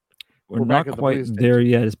 right? We're not quite there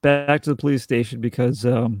yet. It's back to the police station because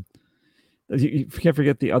you can't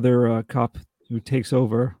forget the other cop who takes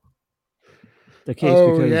over the case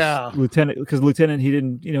because Lieutenant, he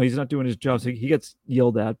didn't, he's not doing his job, so he gets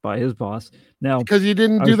yelled at by his boss. Now because he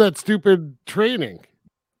didn't do that stupid training.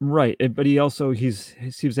 Right, but he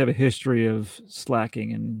seems to have a history of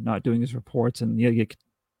slacking and not doing his reports, and get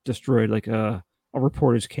destroyed like a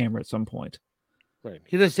reporter's camera at some point. Right,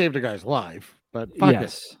 he just saved a guy's life, but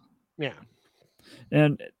yes, yeah.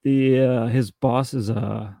 And his boss is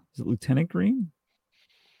it Lieutenant Green?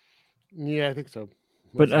 Yeah, I think so.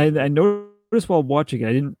 But I noticed while watching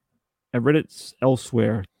it, I read it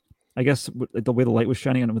elsewhere. I guess the way the light was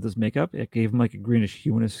shining on him with his makeup, it gave him like a greenish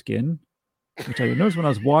hue in his skin. Which I noticed when I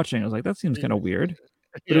was watching. I was like, that seems kind of weird.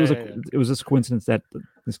 But it was this coincidence that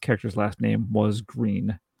this character's last name was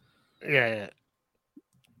Green. Yeah.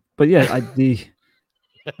 But yeah, the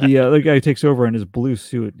other guy who takes over in his blue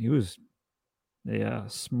suit, he was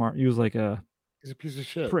smart. He was like he's a piece of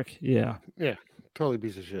shit. Prick. Yeah, totally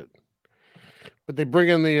piece of shit. But they bring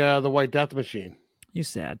in the White Death Machine. He's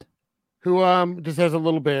sad. Who just has a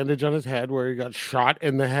little bandage on his head where he got shot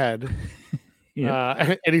in the head.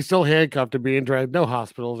 Yeah. And he's still handcuffed to being dragged. No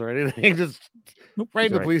hospitals or anything. Just right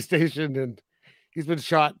in the police station. And He's been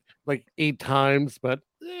shot like 8 times, but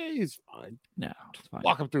he's fine. No, it's fine.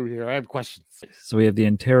 Walk him through here. I have questions. So we have the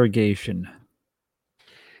interrogation.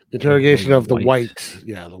 Interrogation of the white.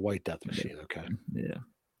 Yeah, the white death machine. Okay. Yeah.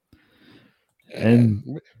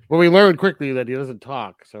 And well, we learned quickly that he doesn't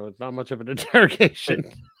talk, so it's not much of an interrogation.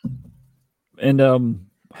 And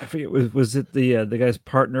I forget, was it the guy's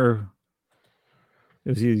partner?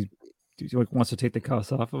 Was he wants to take the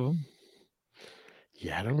cuffs off of him?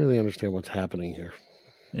 Yeah, I don't really understand what's happening here.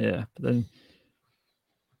 Yeah, but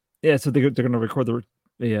then so they're going to record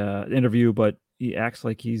the interview, but he acts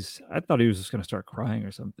like I thought he was just going to start crying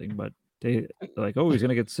or something, but they're like, oh, he's going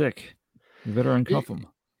to get sick. You better uncuff him.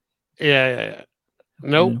 Yeah.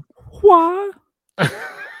 Nope. What?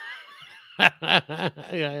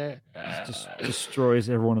 yeah. Just destroys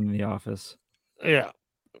everyone in the office. Yeah.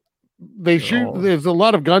 They shoot. There's a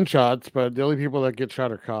lot of gunshots, but the only people that get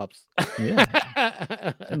shot are cops.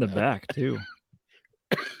 Yeah. In the back, too.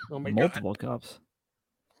 Oh my Multiple cops.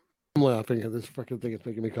 I'm laughing at this fucking thing. It's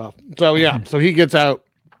making me cough. So, yeah. So he gets out.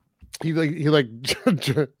 He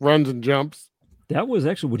runs and jumps. That was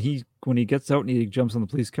actually when he gets out and he jumps on the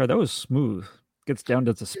police car. That was smooth. Gets down,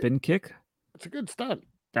 does a spin kick. It's a good stunt.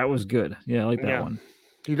 That was good. Yeah, I like that one.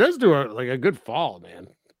 He does do a good fall, man.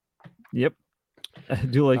 Yep. I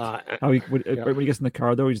do like how when he gets in the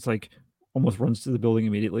car though, he just like almost runs to the building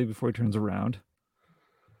immediately before he turns around.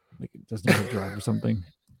 Like it doesn't know how to drive or something.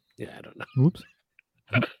 Yeah, I don't know. Oops.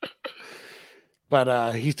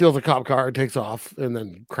 But he steals a cop car and takes off and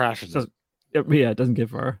then crashes. It doesn't get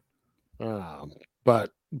far.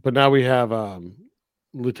 But now we have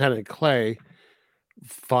Lieutenant Clay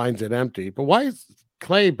finds it empty. But why is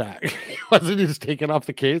Clay back? Wasn't he just taken off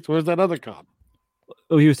the case? Where's that other cop?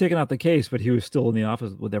 Oh, he was taken off the case, but he was still in the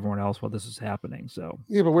office with everyone else while this was happening. So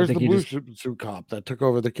yeah, but where's the blue suit cop that took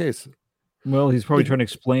over the case? Well, he's probably trying to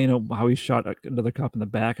explain how he shot another cop in the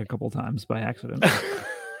back a couple times by accident.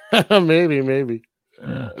 Maybe.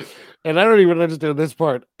 Yeah. And I don't even understand this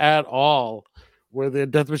part at all, where the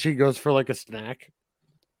death machine goes for like a snack.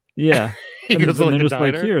 Yeah, he goes to like a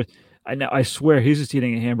diner. Like, here, I swear he's just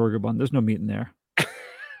eating a hamburger bun. There's no meat in there.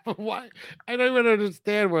 Why? I don't even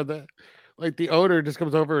understand where the owner just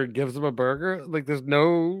comes over and gives him a burger. Like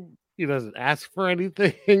he doesn't ask for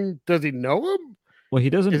anything. Does he know him? Well, he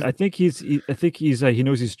doesn't. I think he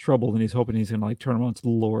knows he's troubled and he's hoping he's gonna like turn him on to the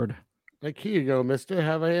Lord. Like, here you go, mister.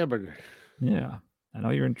 Have a hamburger. Yeah, I know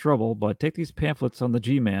you're in trouble, but take these pamphlets on the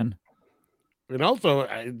G-Man. And also,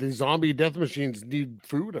 the zombie death machines need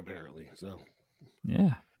food apparently. So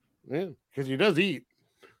yeah, because he does eat.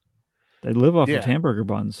 They live off of hamburger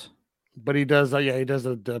buns. But he does. He does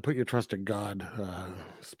a put your trust in God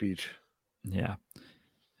speech. Yeah,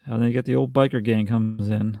 and then you get the old biker gang comes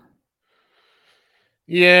in.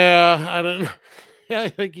 Yeah, I don't. Yeah, I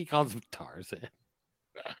think he calls him Tarzan.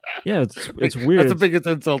 Yeah, it's weird. That's the biggest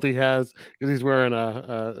insult he has because he's wearing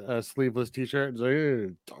a sleeveless T-shirt. It's like, hey,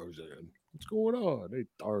 Tarzan, what's going on? Hey,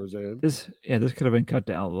 Tarzan. This could have been cut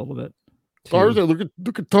down a little bit. Too. Tarzan,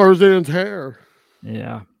 look at Tarzan's hair.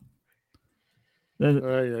 Yeah.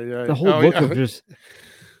 The whole look of just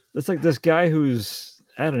it's like this guy who's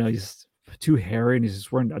I don't know, he's too hairy and he's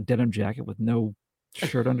just wearing a denim jacket with no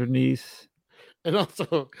shirt underneath. And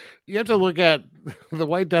also, you have to look at the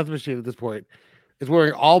White Death Machine at this point. Is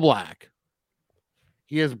wearing all black.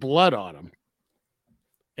 He has blood on him.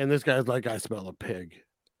 And this guy's like, I smell a pig.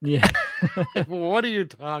 Yeah. What are you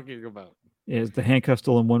talking about? Yeah, is the handcuff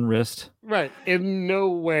still in one wrist? Right. In no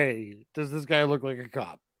way does this guy look like a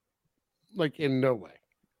cop. Like, in no way.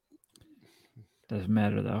 Doesn't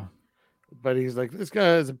matter, though. But he's like, this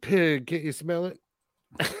guy is a pig. Can't you smell it?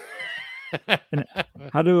 And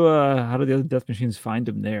how do the other death machines find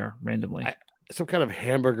him there randomly? Some kind of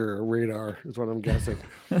hamburger radar is what I'm guessing.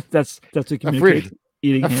 that's what communicates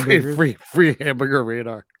eating hamburgers. Free hamburger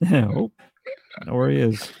radar. Yeah, know where he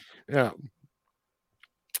is. Yeah.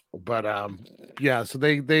 But so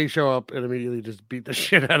they show up and immediately just beat the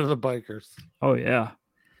shit out of the bikers. Oh yeah.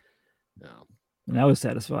 Yeah. And that was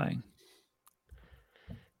satisfying.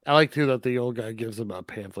 I like too that the old guy gives him a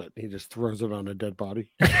pamphlet. And he just throws it on a dead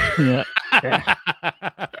body. Yeah.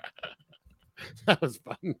 That was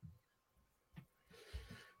fun.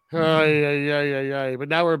 Yeah. But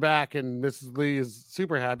now we're back, and Mrs. Lee is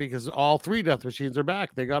super happy because all 3 death machines are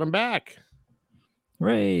back. They got them back.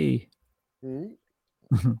 Hooray!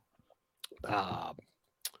 Mm-hmm.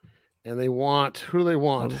 And they want who do they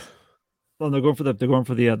want? Well, they're going for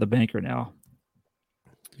the banker now.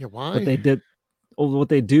 Yeah, why? What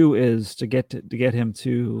they do is to get him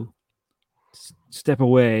to step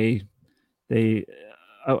away. I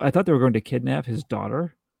thought they were going to kidnap his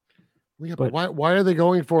daughter. Yeah, but why are they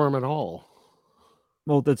going for him at all?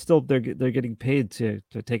 Well, that's still they're getting paid to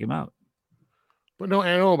take him out. But no,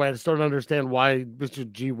 I know, but I just don't understand why Mr.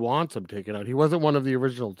 G wants him taken out. He wasn't one of the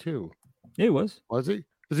original two. Yeah, he was. Was he?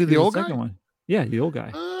 Was he the old guy? Second one. Yeah, the old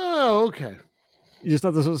guy. Oh, okay. You just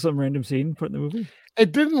thought this was some random scene put in the movie?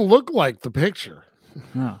 It didn't look like the picture.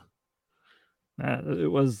 No.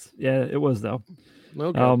 It was. Yeah, it was though.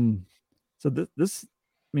 Okay. So this,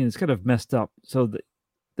 I mean, it's kind of messed up. So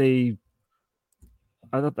I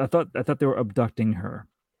thought they were abducting her,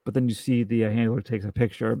 but then you see the handler takes a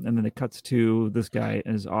picture, and then it cuts to this guy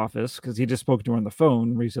in his office because he just spoke to her on the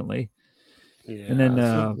phone recently. Yeah, and then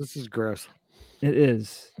this is gross. It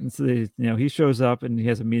is, and so he shows up and he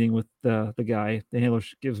has a meeting with the guy. The handler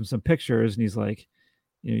gives him some pictures, and he's like,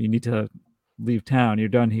 you need to leave town. You're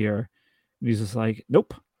done here. And he's just like,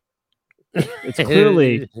 nope. It's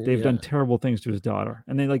clearly they've done terrible things to his daughter,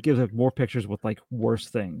 and then like gives more pictures with like worse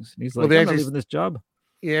things. And he's like, I'm not leaving this job.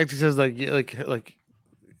 He actually says like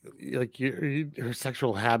her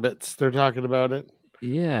sexual habits. They're talking about it.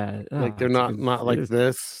 Yeah, like they're not like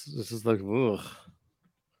this. This is like, ugh.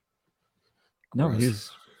 No, he's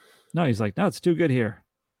like, no, it's too good here.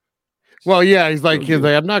 Well, yeah, he's like,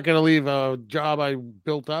 I'm not gonna leave a job I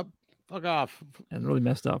built up. Fuck off. And really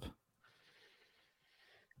messed up.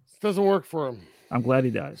 This doesn't work for him. I'm glad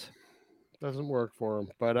he dies. Doesn't work for him,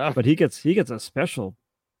 but he gets a special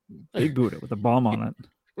big Buddha with a bomb on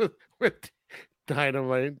it, with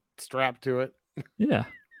dynamite strapped to it. Yeah.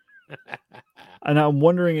 And I'm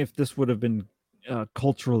wondering if this would have been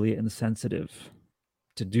culturally insensitive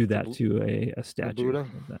to do that to a statue. Buddha?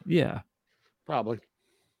 Yeah, probably.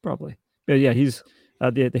 But yeah, he's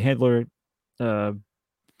the handler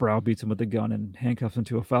browbeats him with a gun and handcuffs him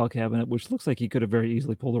to a file cabinet, which looks like he could have very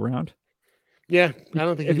easily pulled around. Yeah, I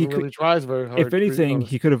don't think he really tries very hard. If anything,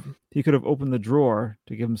 he could have opened the drawer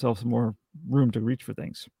to give himself some more room to reach for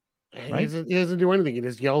things. Right? He doesn't do anything. He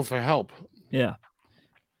just yells for help. Yeah.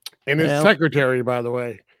 And his secretary, by the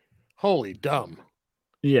way, holy dumb.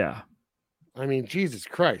 Yeah. I mean, Jesus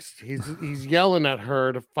Christ. He's yelling at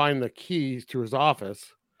her to find the keys to his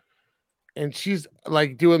office. And she's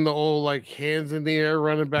like doing the old like hands in the air,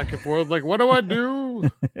 running back and forth. Like, what do I do?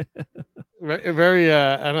 Very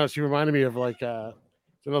I don't know. She reminded me of like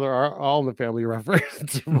it's another All in the Family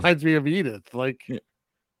reference. It reminds me of Edith. Like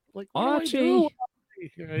Archie.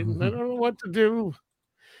 I don't know what to do.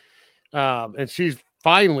 And she's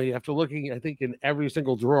finally, after looking, I think, in every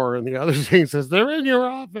single drawer in the other thing, says they're in your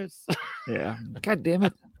office. Yeah. God damn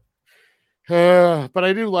it. But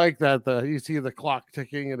I do like that you see the clock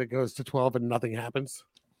ticking and it goes to 12 and nothing happens.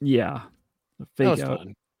 Yeah. Fake out.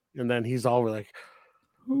 Fun. And then he's all like,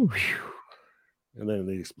 whew. And then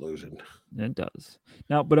the explosion. It does.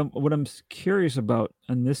 Now, but what I'm curious about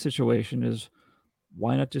in this situation is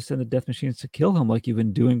why not just send the death machines to kill him like you've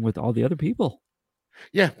been doing with all the other people?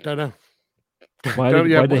 Yeah, don't know. Why did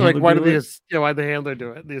the handler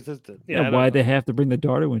do it? The assistant. Yeah, why they have to bring the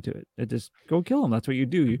daughter into it? It just go kill him. That's what you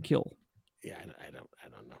do. You kill. Yeah, I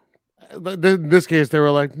don't know. In this case, they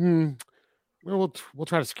were like, we'll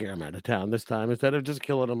try to scare him out of town this time instead of just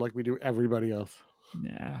killing him like we do everybody else.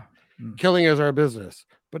 Yeah. Killing is our business,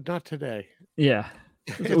 but not today. Yeah.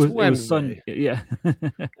 It was Sunday. Yeah.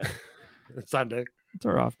 It's Sunday. It's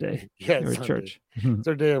our off day. Yeah, it's church. It's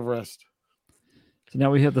our day of rest. So now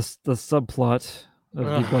we have the subplot of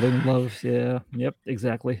the budding loves. Yeah. Yep.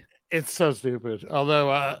 Exactly. It's so stupid.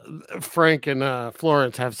 Although Frank and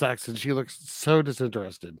Florence have sex, and she looks so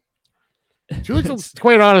disinterested. She looks,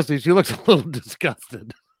 quite honestly, she looks a little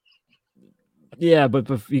disgusted. Yeah, but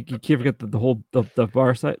you can't forget the whole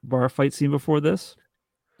bar fight scene before this.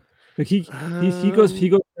 Like he goes.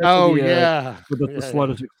 Oh where the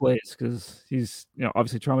slaughter took place because he's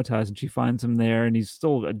obviously traumatized, and she finds him there, and he's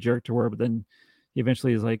still a jerk to her. But then he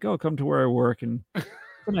eventually is like, "Oh, come to where I work," and it's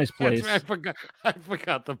a nice place. I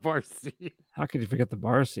forgot the bar scene. How could you forget the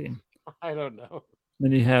bar scene? I don't know.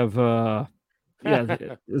 Then you have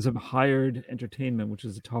there's a hired entertainment, which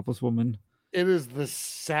is a topless woman. It is the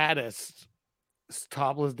saddest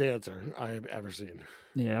topless dancer I have ever seen.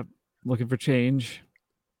 Yeah, looking for change.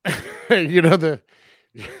 The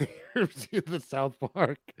South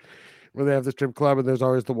Park where they have the strip club and there's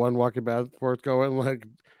always the one walking back and forth going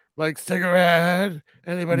like cigarette.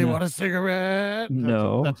 Anybody want a cigarette?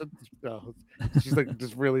 No. No. She's like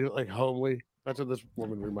just really like homely. That's what this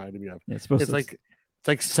woman reminded me of. Yeah, it's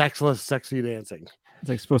like sexless, sexy dancing. It's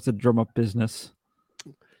like supposed to drum up business.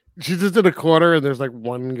 She's just in a corner and there's like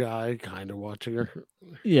one guy kind of watching her.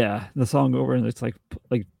 Yeah, the song over and it's like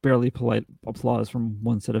barely polite applause from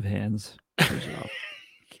one set of hands.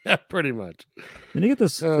 Yeah, pretty much. Then you get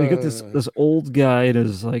this old guy in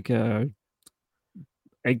his like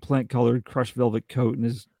eggplant colored crushed velvet coat and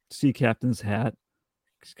his sea captain's hat.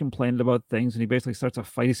 He's complaining about things, and he basically starts a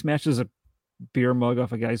fight. He smashes a beer mug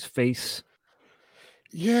off a guy's face.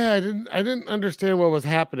 Yeah, I didn't understand what was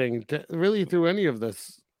happening really through any of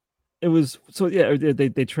this. It was so yeah. They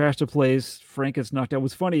trashed the place. Frank gets knocked out.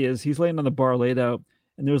 What's funny is he's laying on the bar, laid out,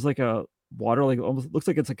 and there's like a water, like almost looks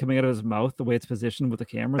like it's like coming out of his mouth the way it's positioned with the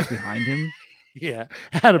cameras behind him. Yeah,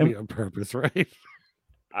 had to be on purpose, right?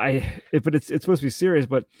 But it's supposed to be serious,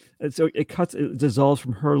 but it dissolves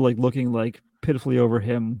from her like looking like pitifully over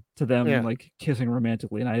him to them like kissing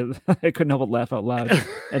romantically, and I couldn't help but laugh out loud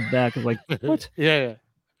at that. Cause like what? Yeah.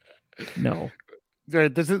 No.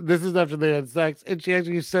 Right, this is after they had sex, and she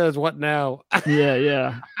actually says, "What now?"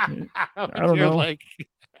 Yeah. I don't know. Like,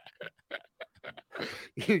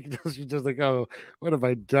 she's just like, "Oh, what have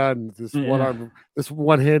I done? This this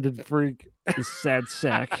one-handed freak, this sad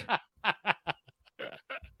sack."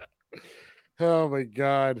 Oh my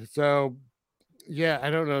god! So, yeah, I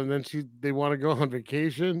don't know. And then they want to go on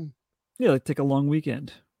vacation. Yeah, like take a long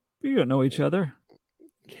weekend. You don't know each other.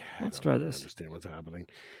 Yeah, let's try this. Understand what's happening.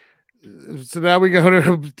 So now we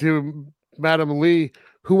go to Madam Lee,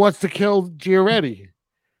 who wants to kill Giaretti.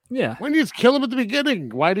 Yeah. Why didn't you just kill him at the beginning?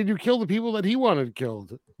 Why did you kill the people that he wanted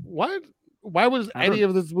killed? What? Why was any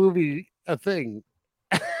of this movie a thing?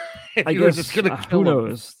 I guess just gonna kill who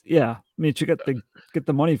knows? Him. Yeah, I mean, she got get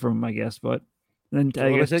the money from him, I guess, but then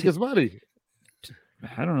I guess take his money.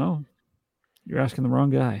 I don't know. You're asking the wrong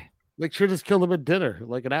guy. Like, should just killed him at dinner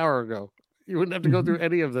like an hour ago. You wouldn't have to go through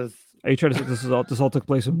any of this. Are you trying to say this all took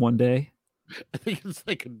place in one day? I think it's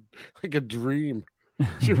like a dream.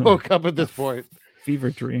 She woke up at this point. Fever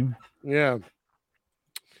dream. Yeah.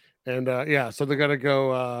 And so they're gonna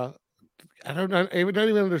go. I don't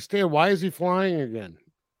even understand, why is he flying again?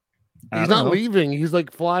 He's not leaving. He's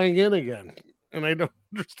like flying in again, and I don't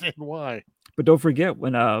understand why. But don't forget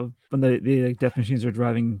when the death machines are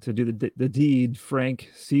driving to do the deed, Frank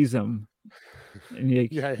sees them, and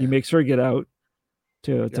he makes her get out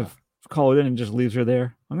to call it in and just leaves her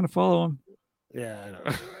there. I'm gonna follow him. Yeah, I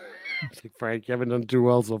know. It's like, Frank, you haven't done too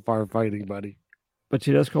well so far fighting, buddy. But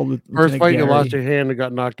she does call the first fight you lost your hand and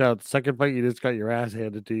got knocked out. Second fight you just got your ass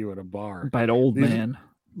handed to you at a bar by an old man.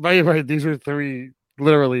 Right, these are 3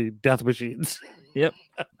 literally death machines. Yep.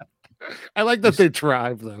 I like that they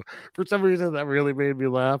drive though. For some reason, that really made me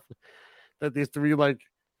laugh. That these 3 like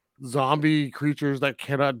zombie creatures that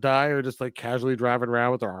cannot die are just like casually driving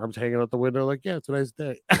around with their arms hanging out the window. Like, yeah, it's a nice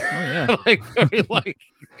day. Oh yeah, like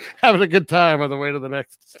having a good time on the way to the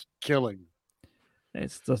next killing.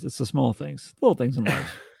 It's the small things, little things in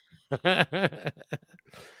life.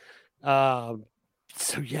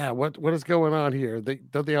 So yeah, what is going on here? They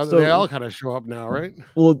all kind of show up now, right?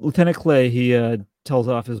 Well, Lieutenant Clay, he tells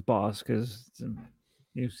off his boss because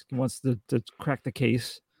he wants to crack the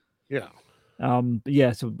case. Yeah. But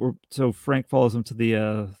yeah. So Frank follows him to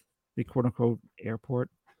the quote unquote airport.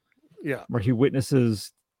 Yeah. Where he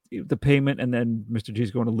witnesses the payment, and then Mr.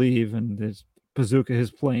 G's going to leave, and there's bazooka his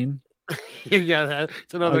plane. Yeah,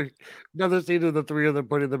 it's another scene of the 3 of them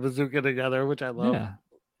putting the bazooka together, which I love. Yeah.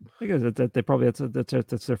 I guess that they probably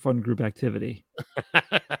that's their fun group activity.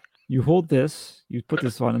 You hold this, you put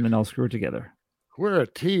this on, and then I'll screw it together. We're a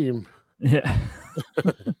team. Yeah.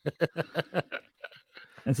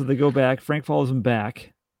 And so they go back. Frank follows him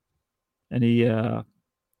back, and he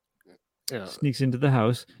sneaks into the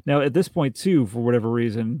house. Now, at this point, too, for whatever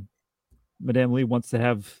reason, Madame Lee wants to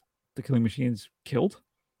have the killing machines killed.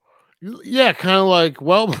 Yeah, kind of like,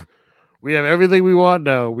 well, we have everything we want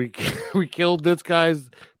now. We killed this guy's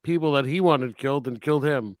people that he wanted killed and killed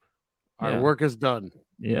him. Our work is done.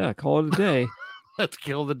 Yeah, call it a day. Let's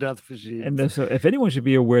kill the death machines. And so if anyone should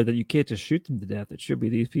be aware that you can't just shoot them to death, it should be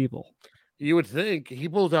these people. You would think. He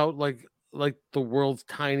pulls out like the world's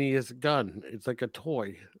tiniest gun. It's like a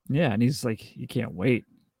toy. Yeah, and he's like, you can't wait.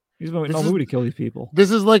 He's been waiting all movie to kill these people. This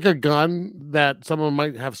is like a gun that someone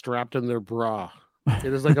might have strapped in their bra.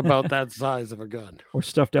 It is like about that size of a gun. Or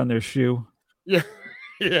stuffed down their shoe. Yeah.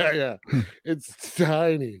 Yeah. It's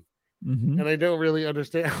tiny. Mm-hmm. And I don't really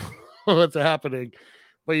understand what's happening.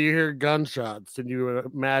 But you hear gunshots and you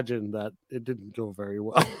imagine that it didn't go very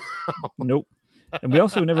well. Nope. And we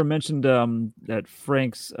also never mentioned that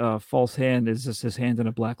Frank's false hand is just his hand in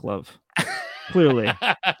a black glove. Clearly.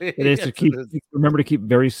 It is to remember to keep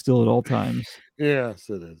very still at all times. Yes,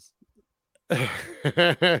 it is.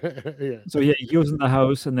 Yeah. So yeah, he goes in the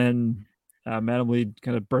house, and then Madame Lee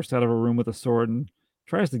kind of bursts out of her room with a sword and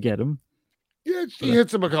tries to get him. Yeah, she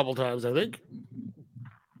hits him a couple times, I think.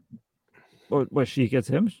 What, she gets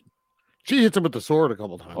him? She hits him with the sword a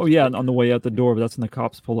couple times. Oh yeah, on the way out the door, but that's when the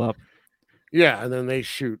cops pull up. Yeah, and then they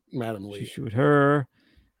shoot Madame Lee. She shoot her.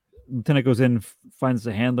 Lieutenant goes in, finds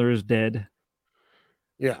the handler is dead.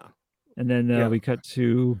 Yeah. And then we cut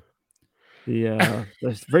to the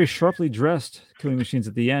very sharply dressed killing machines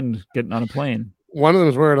at the end getting on a plane. One of them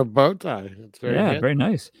is wearing a bow tie. It's very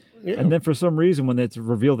nice. Yeah. And then for some reason, when it's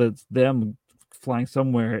revealed that it's them flying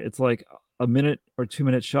somewhere, it's like a minute or 2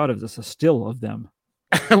 minute shot of this, a still of them.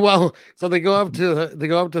 Well, so they go up to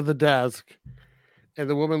the desk, and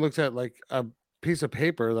the woman looks at like a piece of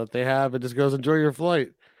paper that they have and just goes, "Enjoy your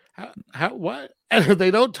flight." How what? And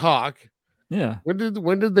they don't talk. Yeah. When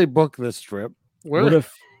did they book this trip? What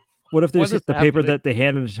if the paper that they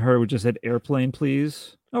handed to her would just said "airplane,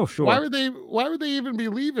 please"? Oh, sure. Why would they even be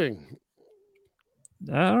leaving?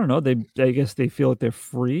 I don't know. I guess they feel like they're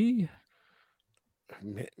free.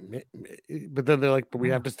 But then they're like, "But we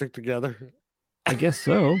have to stick together." I guess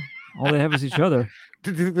so. All they have is each other.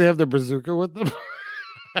 Did they have their bazooka with them?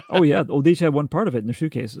 Oh yeah. Well, they each had one part of it in their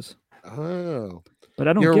suitcases. Oh, but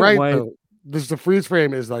I don't You're get right, why. Though. The freeze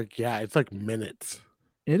frame is like, it's like minutes.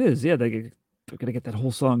 It is. Yeah, they're gonna get that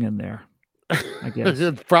whole song in there. I guess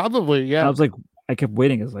probably. Yeah. I was like, I kept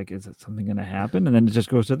waiting. Is it something gonna happen? And then it just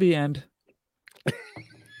goes to the end.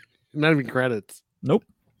 Not even credits. Nope.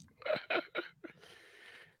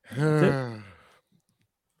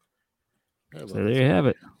 So there you have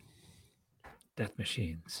it. Death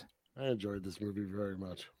Machines. I enjoyed this movie very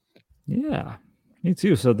much. Yeah, me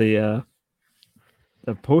too. So the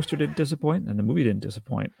poster didn't disappoint, and the movie didn't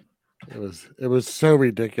disappoint. It was so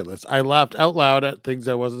ridiculous. I laughed out loud at things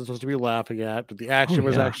I wasn't supposed to be laughing at, but the action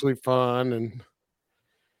was actually fun, and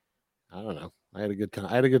I don't know. I had a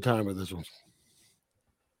good time with this one. Do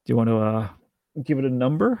you want to give it a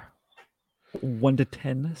number? 1 to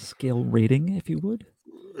 10 scale rating, if you would.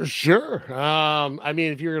 Sure. I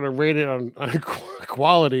mean, if you're going to rate it on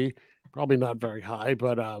quality, probably not very high,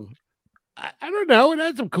 but I don't know. It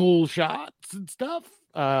had some cool shots and stuff.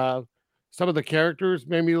 Some of the characters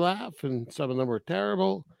made me laugh, and some of them were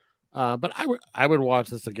terrible. But I would watch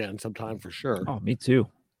this again sometime for sure. Oh, me too.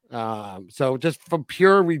 So just from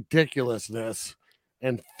pure ridiculousness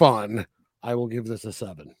and fun, I will give this a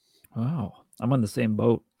 7. Wow, I'm on the same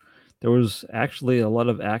boat. There was actually a lot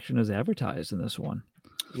of action as advertised in this one.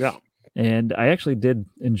 Yeah. And I actually did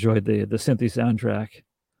enjoy the synthy soundtrack.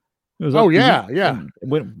 It was It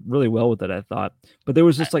went really well with it, I thought. But there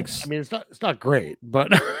was just like I mean, it's not great,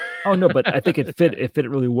 but oh no, but I think it fit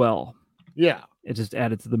really well. Yeah. It just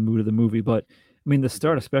added to the mood of the movie. But I mean the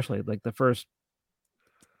start especially, like the first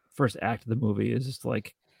act of the movie is just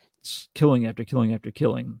like killing after killing after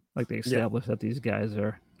killing. Like they establish that these guys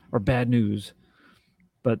are bad news.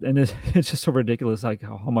 But it's just so ridiculous, like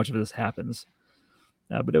how much of this happens.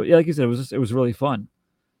 But like you said, it was really fun.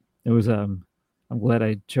 It was I'm glad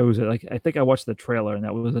I chose it. Like I think I watched the trailer and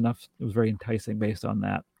that was enough. It was very enticing based on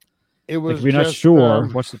that. It was. Like, if you're not sure,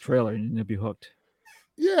 watch the trailer and you'll be hooked.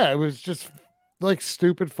 Yeah, it was just like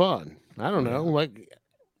stupid fun. I don't know. Like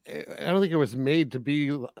I don't think it was made to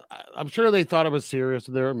be. I'm sure they thought it was serious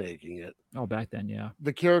and they were making it. Oh, back then, yeah.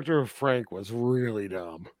 The character of Frank was really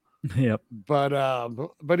dumb. Yep.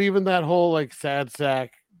 But even that whole like sad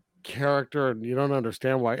sack character, and you don't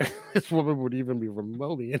understand why this woman would even be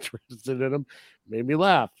remotely interested in him, made me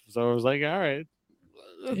laugh. So I was like, all right,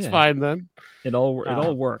 that's fine then. It all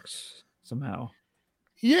works somehow.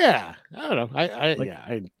 Yeah, I don't know.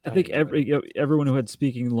 I think everyone who had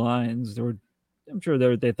speaking lines, I'm sure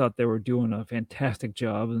they thought they were doing a fantastic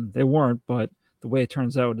job, and they weren't. But the way it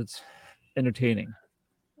turns out, it's entertaining.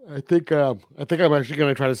 I think I'm actually going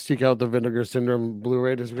to try to seek out the Vinegar Syndrome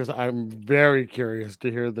Blu-ray just because I'm very curious to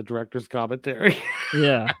hear the director's commentary.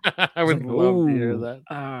 Yeah, I would love to hear that.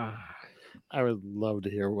 I would love to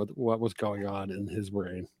hear what was going on in his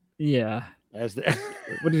brain. Yeah,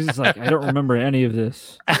 what is this like? I don't remember any of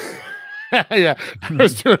this. Yeah, I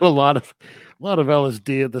was doing a lot of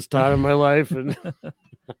LSD at this time in my life, and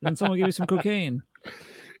then someone gave me some cocaine.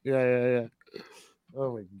 Yeah.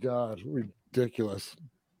 Oh my God, ridiculous.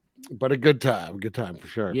 But a good time for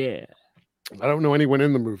sure. Yeah. I don't know anyone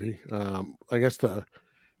in the movie. I guess the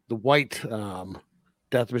white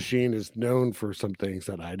Death Machine is known for some things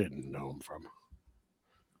that I didn't know him from.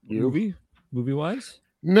 Movie wise?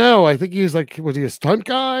 No, I think he's like, was he a stunt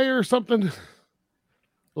guy or something?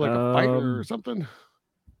 Like a fighter or something?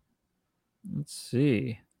 Let's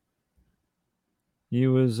see. He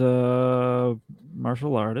was a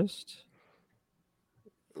martial artist.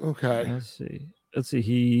 Okay. Let's see.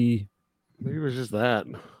 He maybe it was just that.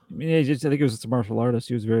 I mean, I think it was just a martial artist.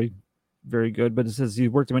 He was very, very good. But it says he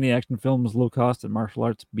worked in many action films, low cost, and martial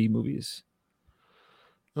arts B movies.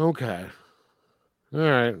 Okay. All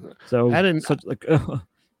right. So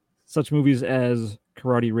such movies as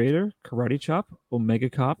Karate Raider, Karate Chop, Omega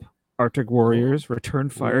Cop, Arctic Warriors, Return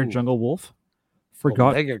Fire, Jungle Wolf,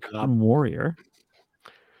 Forgotten Warrior.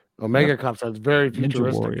 Omega Cop sounds very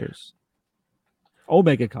futuristic. Ninja Warriors.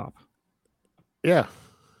 Omega Cop. Yeah.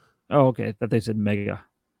 Oh, okay. That they said Mega.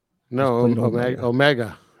 No,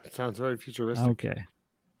 Omega. It sounds very futuristic. Okay.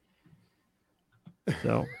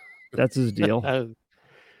 So that's his deal.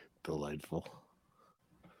 Delightful.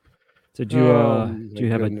 So do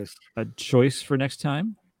you have a choice for next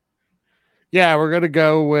time? Yeah, we're gonna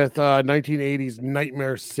go with 1980s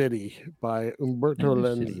Nightmare City by Umberto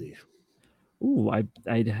Lenzi. Ooh, I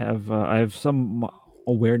have some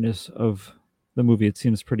awareness of the movie. It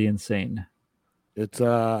seems pretty insane. It's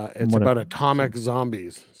about atomic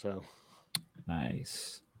zombies. So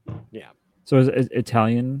nice. Yeah. So is it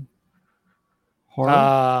Italian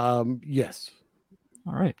horror? Yes.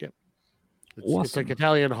 All right. Yep. It's like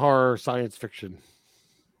Italian horror science fiction.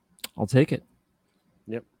 I'll take it.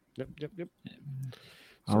 Yep.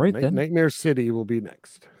 All right, then. Nightmare City will be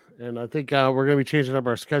next. And I think we're going to be changing up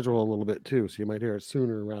our schedule a little bit too, so you might hear it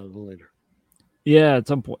sooner rather than later. Yeah, at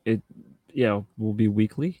some point it will be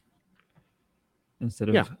weekly instead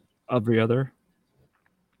of every other.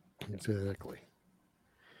 Exactly.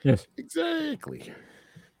 Yes. Exactly.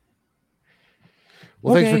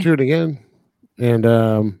 Well, thanks for tuning in. And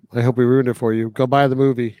I hope we ruined it for you. Go buy the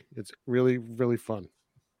movie. It's really, really fun.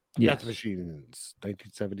 Yes. Death Machines,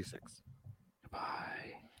 1976.